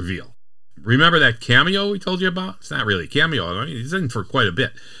big reveal. Remember that cameo we told you about? It's not really a cameo. I mean, he's in for quite a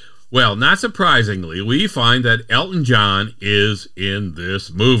bit. Well, not surprisingly, we find that Elton John is in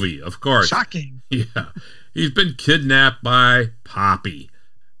this movie, of course. Shocking. Yeah. He's been kidnapped by Poppy.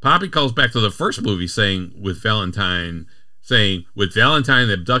 Poppy calls back to the first movie saying, with Valentine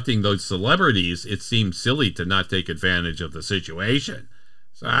abducting those celebrities, it seems silly to not take advantage of the situation.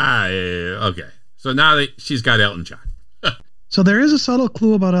 So, okay. So now she's got Elton John. So there is a subtle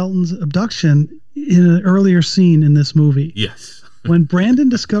clue about Elton's abduction in an earlier scene in this movie. Yes. When Brandon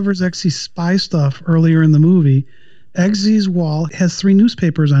discovers Eggsy's spy stuff earlier in the movie, Eggsy's wall has 3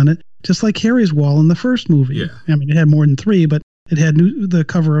 newspapers on it, just like Harry's wall in the first movie. Yeah. I mean, it had more than 3, but it had the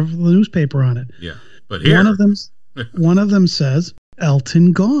cover of the newspaper on it. Yeah. But here... One of them says,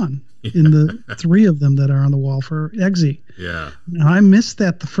 Elton gone, in the 3 of them that are on the wall for Eggsy. Yeah. Now, I missed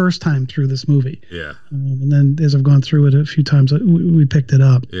that the first time through this movie. Yeah. And then as I've gone through it a few times, we picked it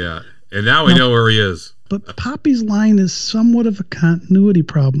up. Yeah. And now we know where he is. But Poppy's line is somewhat of a continuity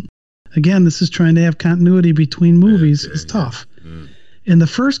problem. Again, this is trying to have continuity between movies. It's tough. Mm. In the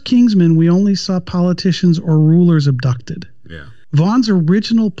first Kingsman, we only saw politicians or rulers abducted. Yeah. Vaughn's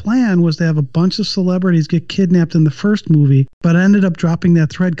original plan was to have a bunch of celebrities get kidnapped in the first movie, but ended up dropping that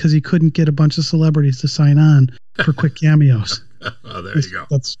thread because he couldn't get a bunch of celebrities to sign on for quick cameos. Oh, there you go.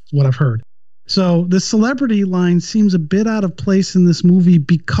 That's what I've heard. So the celebrity line seems a bit out of place in this movie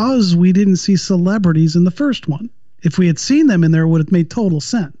because we didn't see celebrities in the first one. If we had seen them in there, it would have made total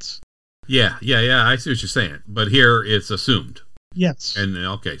sense. Yeah. I see what you're saying. But here it's assumed. Yes. And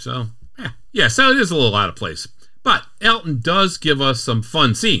okay, so so it is a little out of place. But Elton does give us some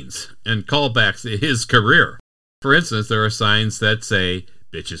fun scenes and callbacks to his career. For instance, there are signs that say,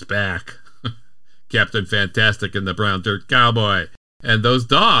 "Bitch is back," "Captain Fantastic and the Brown Dirt Cowboy." And those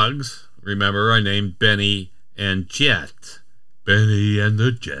dogs, remember, are named Benny and Jet. Benny and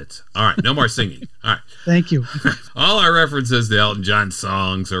the Jets. All right, no more singing. All right. Thank you. All our references to Elton John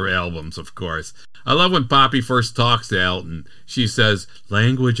songs or albums, of course. I love when Poppy first talks to Elton. She says,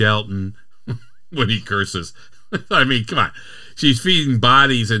 "Language, Elton," when he curses. I mean, come on. She's feeding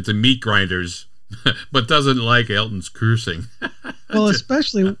bodies into meat grinders, but doesn't like Elton's cursing. Well,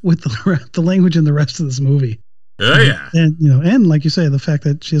 especially with the language in the rest of this movie. Oh, yeah. And, and like you say, the fact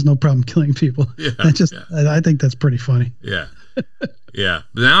that she has no problem killing people. Yeah. I think that's pretty funny. Yeah. Yeah.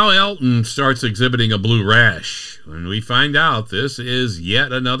 Now Elton starts exhibiting a blue rash, and we find out this is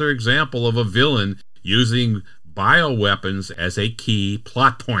yet another example of a villain using bioweapons as a key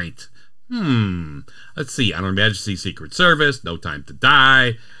plot point. Let's see. On Her Majesty's Secret Service, No Time to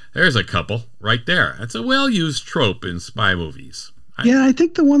Die. There's a couple right there. That's a well-used trope in spy movies. I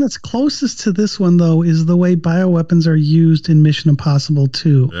think the one that's closest to this one, though, is the way bioweapons are used in Mission Impossible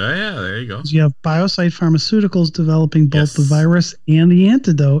 2. Yeah, there you go. You have Biocide Pharmaceuticals developing both the virus and the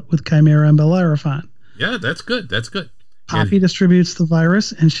antidote with Chimera and Bellerophon. Yeah, that's good. That's good. Poppy distributes the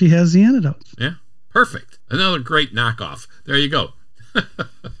virus, and she has the antidote. Yeah, perfect. Another great knockoff. There you go.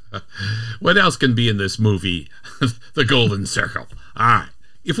 What else can be in this movie? The Golden Circle. All right.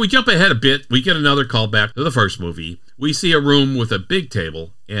 If we jump ahead a bit, we get another callback to the first movie. We see a room with a big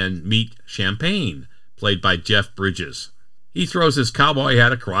table and meet Champagne, played by Jeff Bridges. He throws his cowboy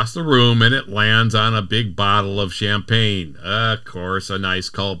hat across the room and it lands on a big bottle of champagne. Of course, a nice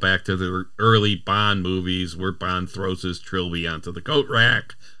callback to the early Bond movies where Bond throws his trilby onto the coat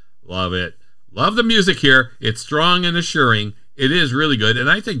rack. Love it. Love the music here. It's strong and assuring. It is really good, and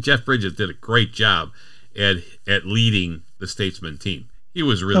I think Jeff Bridges did a great job at leading the Statesman team. He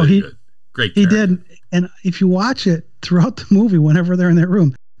was really good. Great character. He did, and if you watch it throughout the movie, whenever they're in that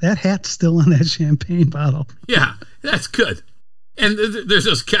room, that hat's still on that champagne bottle. Yeah, that's good. And there's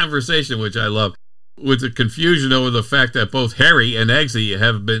this conversation, which I love, with the confusion over the fact that both Harry and Eggsy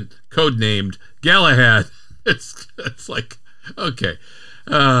have been codenamed Galahad. It's like, okay.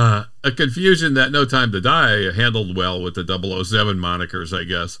 A confusion that No Time to Die handled well with the 007 monikers, I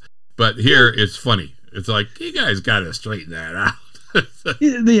guess. But here it's funny. It's like, you guys got to straighten that out.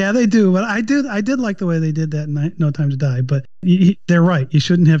 Yeah, they do. But I did like the way they did that in No Time to Die. But they're right. You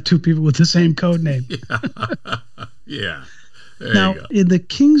shouldn't have two people with the same code name. Yeah. Now, in the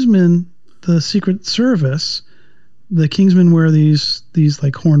Kingsman, the Secret Service, the Kingsmen wear these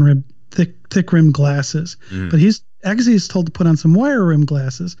like horn rim, thick rimmed glasses. But Eggsy is told to put on some wire rim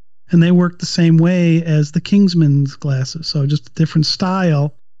glasses, and they work the same way as the Kingsman's glasses. So just a different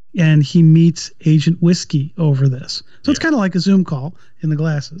style. And he meets Agent Whiskey over this. So it's kind of like a Zoom call in the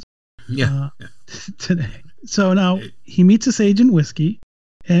glasses. Today. So now he meets this Agent Whiskey,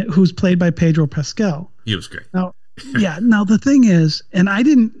 who's played by Pedro Pascal. He was great. Now, now the thing is, and I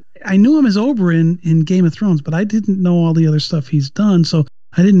knew him as Oberyn in Game of Thrones, but I didn't know all the other stuff he's done. So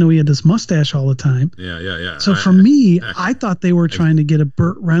I didn't know he had this mustache all the time. Yeah. So for me, I thought they were trying to get a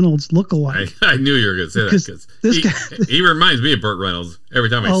Burt Reynolds lookalike. I knew you were going to say that because he reminds me of Burt Reynolds every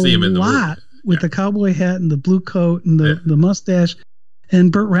time I see him in the movie. A lot with the cowboy hat and the blue coat and the mustache.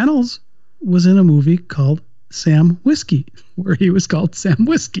 And Burt Reynolds was in a movie called Sam Whiskey, where he was called Sam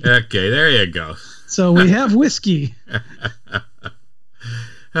Whiskey. Okay, there you go. So we have Whiskey.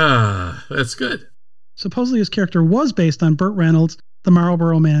 That's good. Supposedly his character was based on Burt Reynolds, the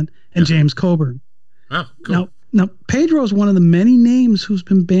Marlboro Man, and James Coburn. Oh, cool. Now, Pedro is one of the many names who's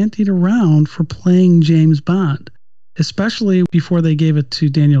been bandied around for playing James Bond, especially before they gave it to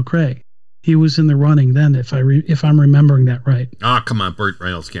Daniel Craig. He was in the running then, if I'm remembering that right. Oh, come on, Burt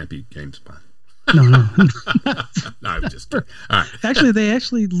Reynolds can't be James Bond. No. No, I'm just kidding. All right. Actually, they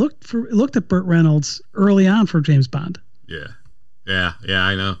looked at Burt Reynolds early on for James Bond. Yeah,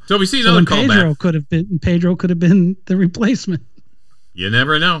 I know. So we see another callback. Pedro could have been the replacement. You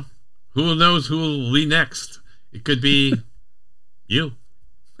never know. Who knows who will be next? It could be you.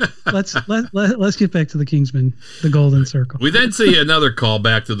 Let's get back to the Kingsman, the Golden Circle. We then see another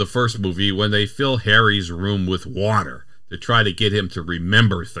callback to the first movie when they fill Harry's room with water to try to get him to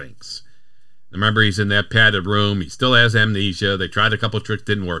remember things. Remember, he's in that padded room. He still has amnesia. They tried a couple tricks,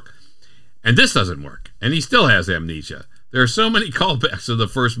 didn't work. And this doesn't work. And he still has amnesia. There are so many callbacks to the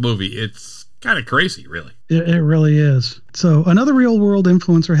first movie. It's kind of crazy, really. It really is. So another real-world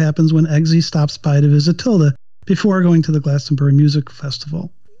influencer happens when Eggsy stops by to visit Tilda before going to the Glastonbury Music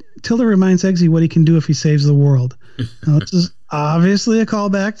Festival. Tilda reminds Eggsy what he can do if he saves the world. Now, this is obviously a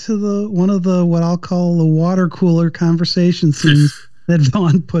callback to one of the what I'll call the water cooler conversation scenes that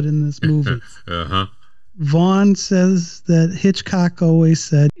Vaughn put in this movie. Uh-huh. Vaughn says that Hitchcock always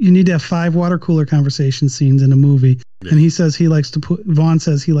said you need to have 5 water cooler conversation scenes in a movie, and Vaughn says he likes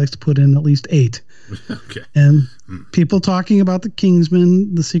to put in at least 8. Okay. And people talking about the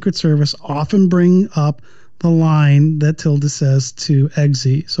Kingsman, the Secret Service, often bring up the line that Tilda says to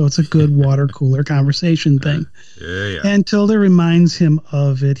Eggsy. So it's a good water cooler conversation thing. Yeah. And Tilda reminds him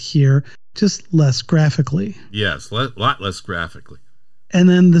of it here, just less graphically. Yes, a lot less graphically. And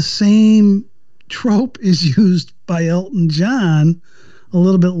then the same trope is used by Elton John a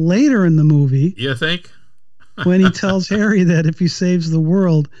little bit later in the movie. You think? When he tells Harry that if he saves the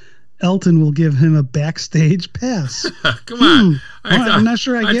world, Elton will give him a backstage pass. Come on. I'm not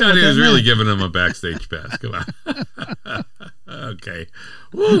sure I get thought what he was that really meant. giving him a backstage pass. Come on. Okay.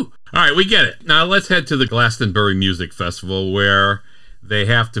 Woo. All right, we get it. Now let's head to the Glastonbury Music Festival where they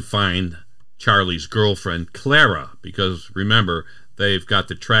have to find Charlie's girlfriend, Clara, because remember, they've got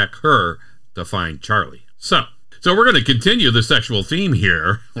to track her to find Charlie. So we're going to continue the sexual theme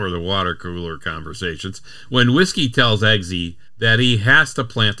here, or the water cooler conversations, when Whiskey tells Eggsy that he has to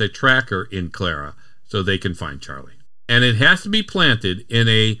plant a tracker in Clara so they can find Charlie. And it has to be planted in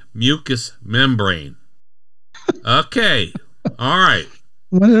a mucous membrane. Okay. All right.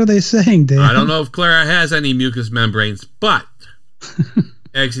 What are they saying, Dan? I don't know if Clara has any mucous membranes, but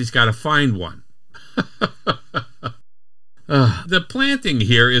Eggsy's got to find one. The planting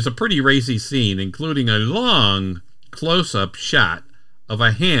here is a pretty racy scene, including a long close-up shot of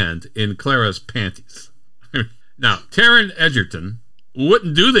a hand in Clara's panties. Now, Taron Egerton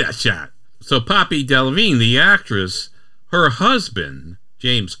wouldn't do that shot. So Poppy Delevingne, the actress, her husband,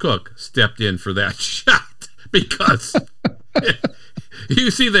 James Cook, stepped in for that shot because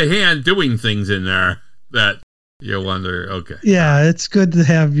you see the hand doing things in there that you wonder, okay. Yeah, it's good to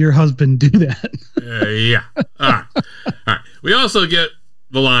have your husband do that. Yeah. All right. We also get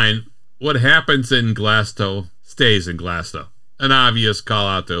the line, what happens in Glasto stays in Glasto. An obvious call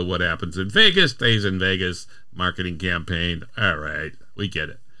out to what happens in Vegas stays in Vegas. Marketing campaign. All right. We get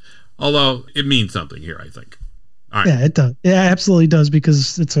it. Although it means something here, I think. All right. Yeah, it does. Yeah, it absolutely does,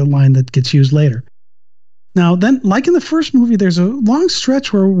 because it's a line that gets used later. Now, then, like in the first movie, there's a long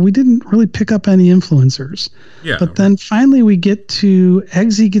stretch where we didn't really pick up any influencers. Yeah. But then finally we get to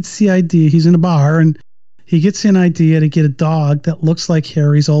Eggsy gets the idea. He's in a bar and he gets an idea to get a dog that looks like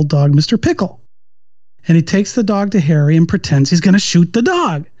Harry's old dog, Mr. Pickle. And he takes the dog to Harry and pretends he's going to shoot the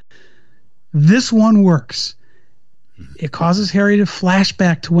dog. This one works. It causes Harry to flash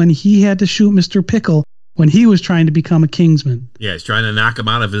back to when he had to shoot Mr. Pickle when he was trying to become a Kingsman. Yeah, he's trying to knock him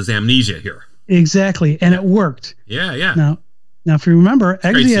out of his amnesia here. Exactly, and it worked. Yeah. Now, if you remember,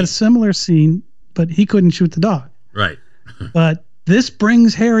 Eggsy had a similar scene, but he couldn't shoot the dog. Right. But this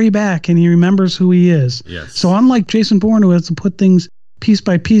brings Harry back, and he remembers who he is. Yes. So unlike Jason Bourne, who has to put things piece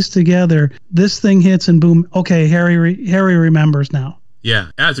by piece together, this thing hits and boom, okay, Harry remembers now.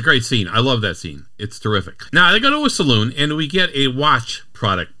 Yeah, that's a great scene. I love that scene. It's terrific. Now, they go to a saloon, and we get a watch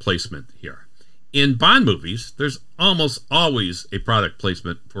product placement here. In Bond movies, there's almost always a product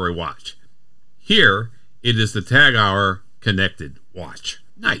placement for a watch. Here, it is the Tag Heuer connected watch.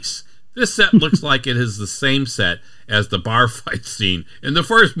 Nice. This set looks like it is the same set as the bar fight scene in the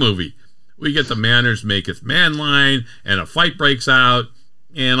first movie. We get the manners maketh man line, and a fight breaks out,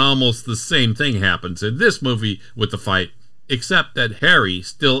 and almost the same thing happens in this movie with the fight, except that Harry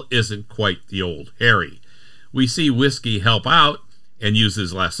still isn't quite the old Harry. We see Whiskey help out and use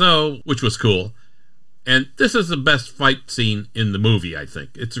his lasso, which was cool. And this is the best fight scene in the movie, I think.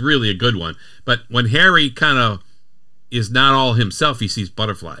 It's really a good one. But when Harry kind of is not all himself, he sees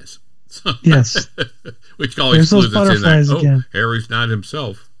butterflies. So, yes. Which always There's those butterflies again. Harry's not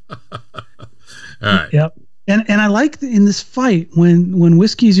himself. All right. Yep. And I like in this fight when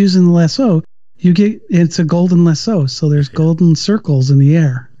Whiskey's using the lasso, it's a golden lasso, so there's golden circles in the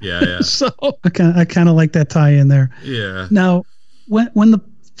air. Yeah. So I kind of like that tie in there. Yeah. Now, when the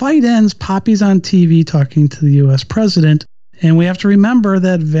fight ends, Poppy's on TV talking to the U.S. president, and we have to remember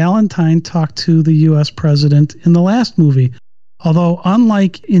that Valentine talked to the U.S. president in the last movie. Although,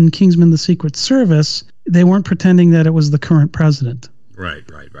 unlike in Kingsman: The Secret Service, they weren't pretending that it was the current president. Right.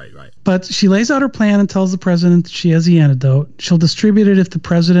 But she lays out her plan and tells the president that she has the antidote. She'll distribute it if the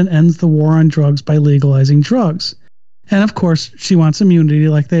president ends the war on drugs by legalizing drugs. And of course, she wants immunity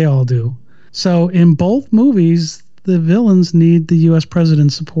like they all do. So in both movies, the villains need the U.S.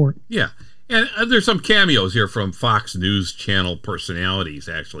 president's support. Yeah. And there's some cameos here from Fox News Channel personalities,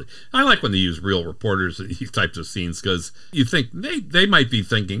 actually. I like when they use real reporters in these types of scenes because you think they might be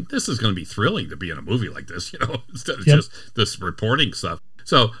thinking, this is going to be thrilling to be in a movie like this, instead of just this reporting stuff.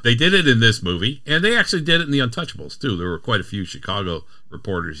 So they did it in this movie, and they actually did it in The Untouchables, too. There were quite a few Chicago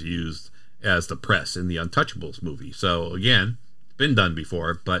reporters used as the press in The Untouchables movie. So, again, been done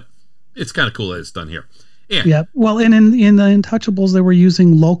before, but it's kind of cool that it's done here. Yeah. Well, and in the Untouchables, they were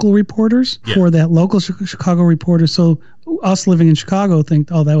using local reporters for that local Chicago reporters. So us living in Chicago think,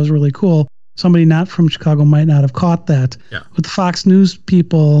 oh, that was really cool. Somebody not from Chicago might not have caught that. Yeah. With the Fox News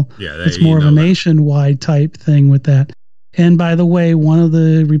people, it's more of a nationwide type thing with that. And by the way, one of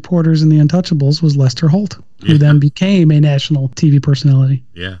the reporters in the Untouchables was Lester Holt, who then became a national TV personality.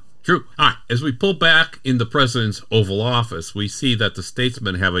 Yeah. True. All right. As we pull back in the president's Oval Office, we see that the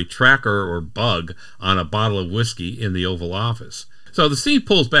statesmen have a tracker or bug on a bottle of whiskey in the Oval Office. So the scene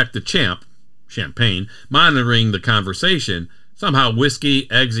pulls back to Champ, Champagne, monitoring the conversation. Somehow Whiskey,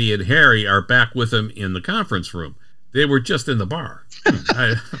 Eggsy, and Harry are back with him in the conference room. They were just in the bar.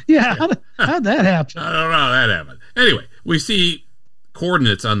 How'd that happen? I don't know how that happened. Anyway, we see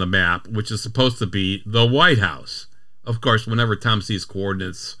coordinates on the map, which is supposed to be the White House. Of course, whenever Tom sees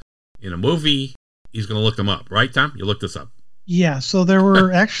coordinates in a movie, he's going to look them up. Right, Tom? You looked this up. Yeah, so there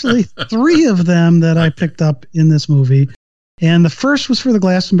were actually 3 of them that I picked up in this movie. And the first was for the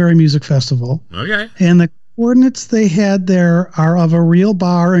Glastonbury Music Festival. Okay. And the coordinates they had there are of a real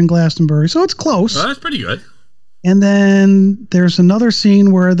bar in Glastonbury, so it's close. Well, that's pretty good. And then there's another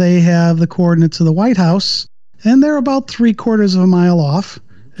scene where they have the coordinates of the White House, and they're about 3/4 of a mile off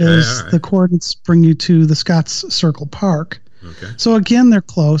as the coordinates bring you to the Scotts Circle Park. Okay. So again, they're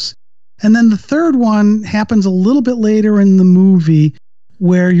close. And then the third one happens a little bit later in the movie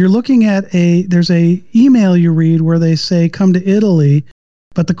where you're looking at there's a email you read where they say, come to Italy,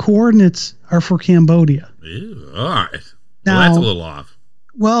 but the coordinates are for Cambodia. Ew, all right. Now, well, that's a little off.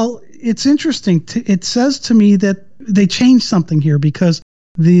 Well, it's interesting. It says to me that they changed something here because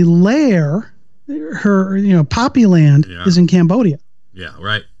the lair, Poppy Land, is in Cambodia. Yeah,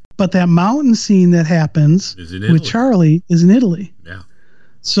 right. But that mountain scene that happens with Charlie is in Italy. Yeah.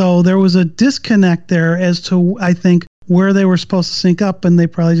 So there was a disconnect there as to, I think, where they were supposed to sync up, and they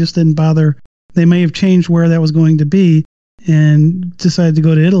probably just didn't bother. They may have changed where that was going to be and decided to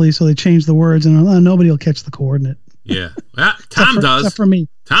go to Italy, so they changed the words, and nobody will catch the coordinate. Yeah. Well, Tom does. Except for me.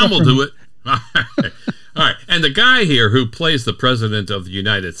 Tom will do it. All right. And the guy here who plays the President of the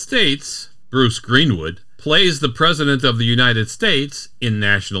United States, Bruce Greenwood, plays the President of the United States in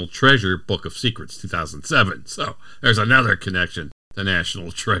National Treasure Book of Secrets 2007. So there's another connection to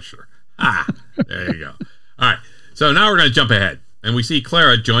National Treasure. There you go. All right. So now we're going to jump ahead. And we see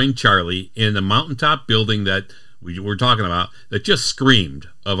Clara join Charlie in the mountaintop building that we were talking about that just screamed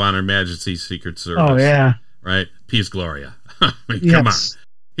of On Her Majesty's Secret Service. Oh, yeah. Right? Peace Gloria. Come on.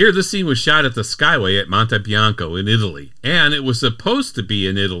 Here, this scene was shot at the Skyway at Monte Bianco in Italy. And it was supposed to be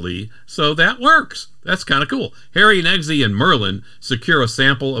in Italy, so that works. That's kind of cool. Harry and Eggsy and Merlin secure a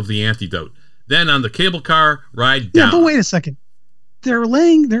sample of the antidote. Then on the cable car ride down. Yeah, but wait a second. They're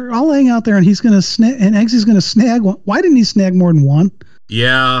all laying out there, and he's going to snag, and Eggsy's going to snag one. Why didn't he snag more than one?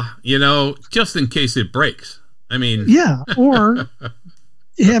 Yeah, just in case it breaks. I mean, yeah, or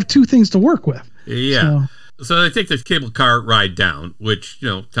you have 2 things to work with. Yeah. So they take the cable car ride down, which,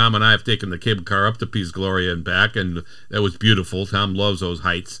 Tom and I have taken the cable car up to Peace Gloria and back, and that was beautiful. Tom loves those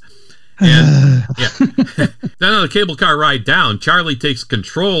heights. And then on the cable car ride down, Charlie takes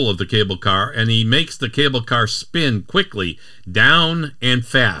control of the cable car, and he makes the cable car spin quickly, down and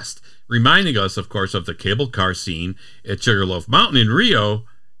fast, reminding us, of course, of the cable car scene at Sugarloaf Mountain in Rio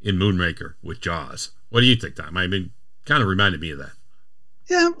in Moonraker with Jaws. What do you think, Tom? I mean, kind of reminded me of that.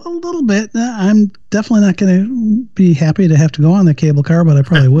 Yeah, a little bit. I'm definitely not going to be happy to have to go on the cable car, but I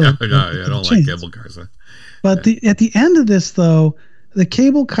probably will. I don't like cable cars. But at the end of this, though, the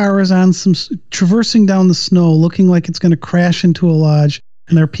cable car is on traversing down the snow, looking like it's going to crash into a lodge,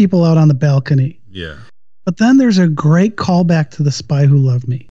 and there are people out on the balcony. Yeah. But then there's a great callback to The Spy Who Loved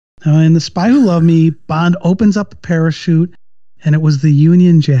Me. Now, in The Spy Who Loved Me, Bond opens up a parachute, and it was the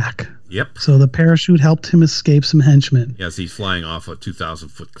Union Jack. Yep. So the parachute helped him escape some henchmen. Yes, he's flying off a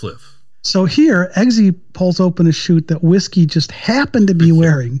 2,000-foot cliff. So here, Eggsy pulls open a chute that Whiskey just happened to be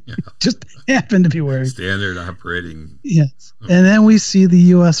wearing. Just happened to be wearing. Standard operating. Yes. And then we see the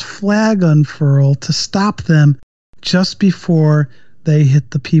U.S. flag unfurl to stop them just before they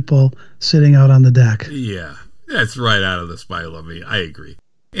hit the people sitting out on the deck. Yeah, that's right out of The Spy Who Loved Me. I agree.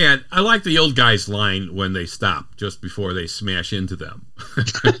 And I like the old guy's line when they stop, just before they smash into them.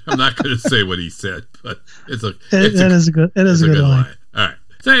 I'm not going to say what he said, but that is a good line. All right.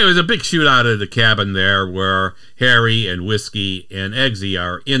 So anyway, there's a big shootout at the cabin there where Harry and Whiskey and Eggsy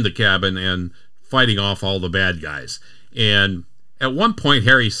are in the cabin and fighting off all the bad guys. And at one point,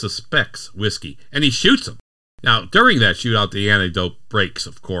 Harry suspects Whiskey, and he shoots him. Now, during that shootout, the antidote breaks,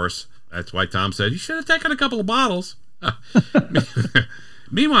 of course. That's why Tom said, you should have taken a couple of bottles.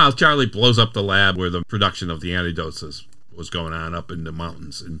 Meanwhile, Charlie blows up the lab where the production of the antidotes was going on up in the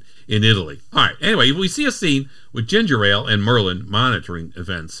mountains in Italy. All right, anyway, we see a scene with Ginger Ale and Merlin monitoring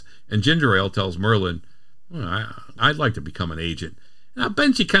events. And Ginger Ale tells Merlin, well, I'd like to become an agent. Now,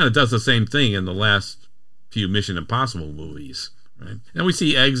 Benji kind of does the same thing in the last few Mission Impossible movies. Right? And we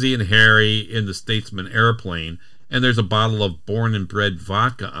see Eggsy and Harry in the Statesman airplane, and there's a bottle of Born and Bred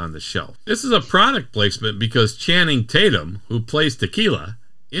vodka on the shelf. This is a product placement because Channing Tatum, who plays Tequila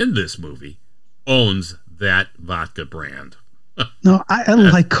in this movie, owns that vodka brand. No, I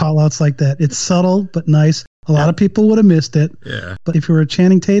like call-outs like that. It's subtle but nice. A lot of people would have missed it. Yeah. But if you were a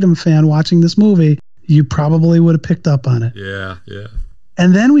Channing Tatum fan watching this movie, you probably would have picked up on it. Yeah.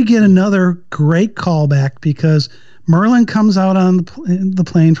 And then we get another great callback because Merlin comes out on the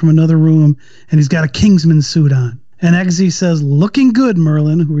plane from another room, and he's got a Kingsman suit on. And Eggsy says, looking good,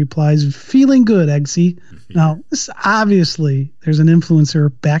 Merlin, who replies, feeling good, Eggsy. Now, this obviously, there's an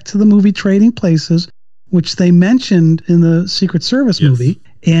influencer back to the movie Trading Places, which they mentioned in the Secret Service movie.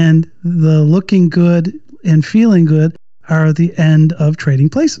 And the looking good and feeling good are the end of Trading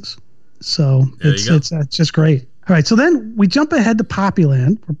Places. So it's just great. All right, so then we jump ahead to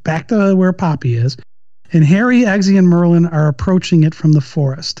Poppyland. We're back to where Poppy is. And Harry, Eggsy, and Merlin are approaching it from the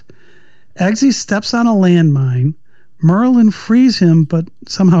forest. Eggsy steps on a landmine. Merlin frees him, but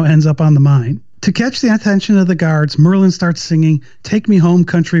somehow ends up on the mine. To catch the attention of the guards, Merlin starts singing, Take Me Home,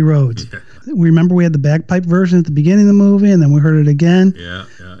 Country Roads. Yeah. We remember we had the bagpipe version at the beginning of the movie, and then we heard it again. Yeah.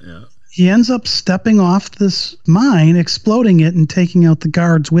 He ends up stepping off this mine, exploding it, and taking out the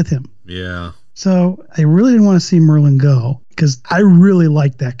guards with him. Yeah. So I really didn't want to see Merlin go because I really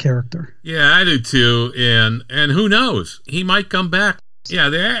like that character. Yeah, I do too. And who knows? He might come back. Yeah,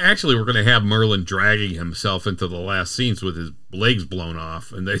 they actually were going to have Merlin dragging himself into the last scenes with his legs blown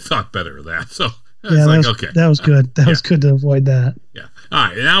off, and they thought better of that. So that was good. That was good to avoid that. Yeah. All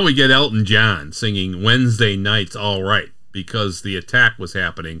right, now we get Elton John singing Wednesday Night's All Right because the attack was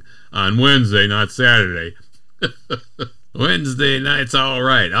happening on Wednesday, not Saturday. Wednesday Night's All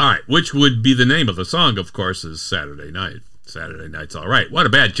Right. All right, which would be the name of the song, of course, is Saturday Night. Saturday Night's All Right. What a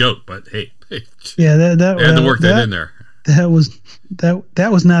bad joke, but hey. Yeah, that they had to work that in there. That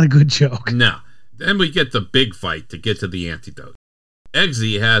was not a good joke. No. Then we get the big fight to get to the antidote.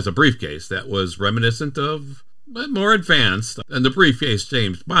 Eggsy has a briefcase that was reminiscent of, but more advanced than the briefcase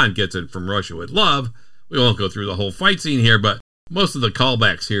James Bond gets in From Russia with Love. We won't go through the whole fight scene here, but most of the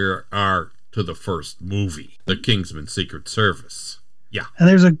callbacks here are to the first movie, The Kingsman Secret Service. Yeah. And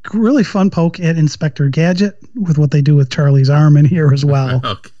there's a really fun poke at Inspector Gadget with what they do with Charlie's arm in here as well.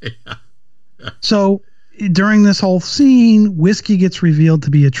 Okay. So during this whole scene, Whiskey gets revealed to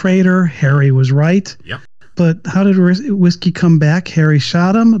be a traitor. Harry was right. Yep. But how did Whiskey come back? Harry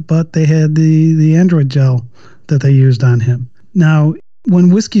shot him, but they had the android gel that they used on him. Now,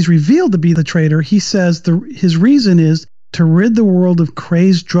 when Whiskey's revealed to be the traitor, he says his reason is to rid the world of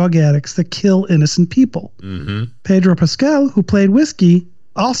crazed drug addicts that kill innocent people. Mm-hmm. Pedro Pascal, who played Whiskey,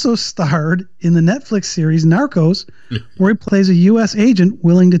 also starred in the Netflix series Narcos, where he plays a U.S. agent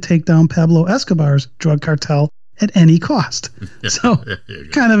willing to take down Pablo Escobar's drug cartel at any cost. So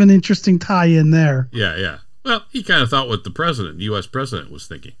kind of an interesting tie-in there. Yeah. Well, he kind of thought what the U.S. president was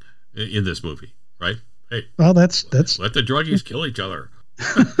thinking in this movie, right? Hey, well, that's let the druggies kill each other.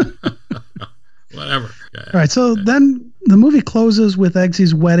 Whatever. All right, so then the movie closes with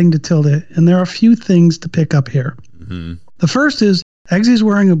Eggsy's wedding to Tilda, and there are a few things to pick up here. Mm-hmm. The first is Eggsy's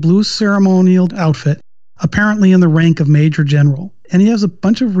wearing a blue ceremonial outfit, apparently in the rank of Major General, and he has a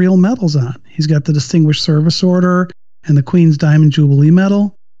bunch of real medals on. He's got the Distinguished Service Order and the Queen's Diamond Jubilee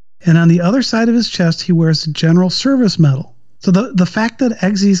Medal, and on the other side of his chest, he wears the General Service Medal. So the fact that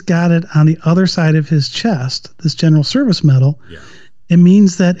Eggsy's got it on the other side of his chest, this General Service Medal, it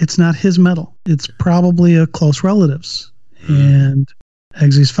means that it's not his medal. It's probably a close relative's. And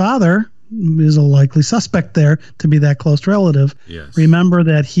Eggsy's father is a likely suspect there to be that close relative. Yes. Remember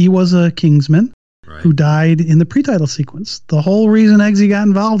that he was a Kingsman who died in the pre-title sequence. The whole reason Eggsy got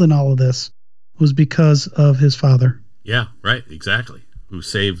involved in all of this was because of his father. Yeah, right, exactly. Who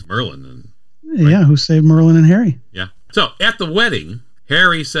saved Merlin. Who saved Merlin and Harry. Yeah. So at the wedding,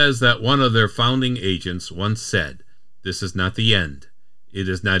 Harry says that one of their founding agents once said, "This is not the end. It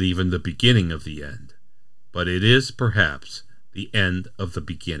is not even the beginning of the end, but it is perhaps the end of the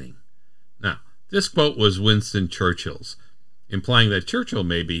beginning." Now, this quote was Winston Churchill's, implying that Churchill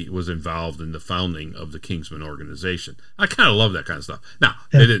maybe was involved in the founding of the Kingsman organization. I kind of love that kind of stuff. Now,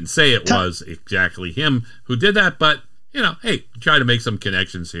 they didn't say it was exactly him who did that, but, hey, try to make some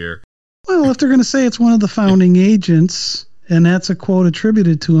connections here. Well, if they're going to say it's one of the founding agents, and that's a quote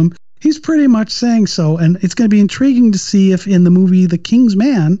attributed to him, he's pretty much saying so. And it's going to be intriguing to see if in the movie The King's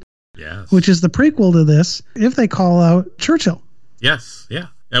Man, which is the prequel to this, if they call out Churchill. Yes, yeah,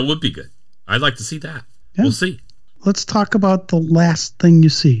 that would be good. I'd like to see that. Yeah. We'll see. Let's talk about the last thing you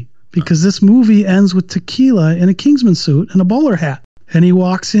see, because this movie ends with Tequila in a Kingsman suit and a bowler hat. And he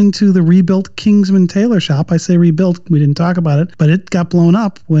walks into the rebuilt Kingsman tailor shop. I say rebuilt, we didn't talk about it, but it got blown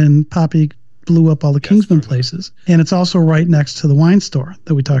up when Poppy blew up all the Kingsman places. And it's also right next to the wine store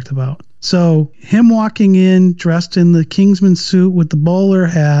that we talked about. So him walking in dressed in the Kingsman suit with the bowler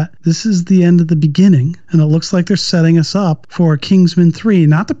hat, this is the end of the beginning. And it looks like they're setting us up for Kingsman 3,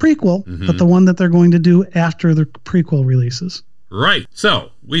 not the prequel, but the one that they're going to do after the prequel releases. Right.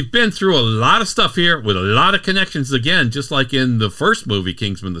 So we've been through a lot of stuff here with a lot of connections again, just like in the first movie,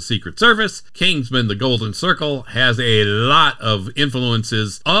 Kingsman: The Secret Service. Kingsman: The Golden Circle has a lot of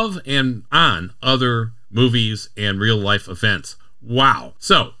influences of and on other movies and real life events. Wow.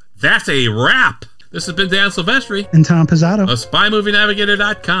 So that's a wrap. This has been Dan Silvestri and Tom Pizzato of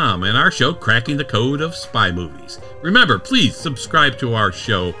SpyMovieNavigator.com and our show, Cracking the Code of Spy Movies. Remember, please subscribe to our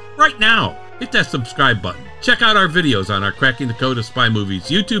show right now. Hit that subscribe button. Check out our videos on our Cracking the Code of Spy Movies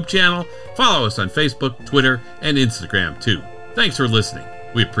YouTube channel. Follow us on Facebook, Twitter, and Instagram, too. Thanks for listening.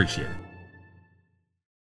 We appreciate it.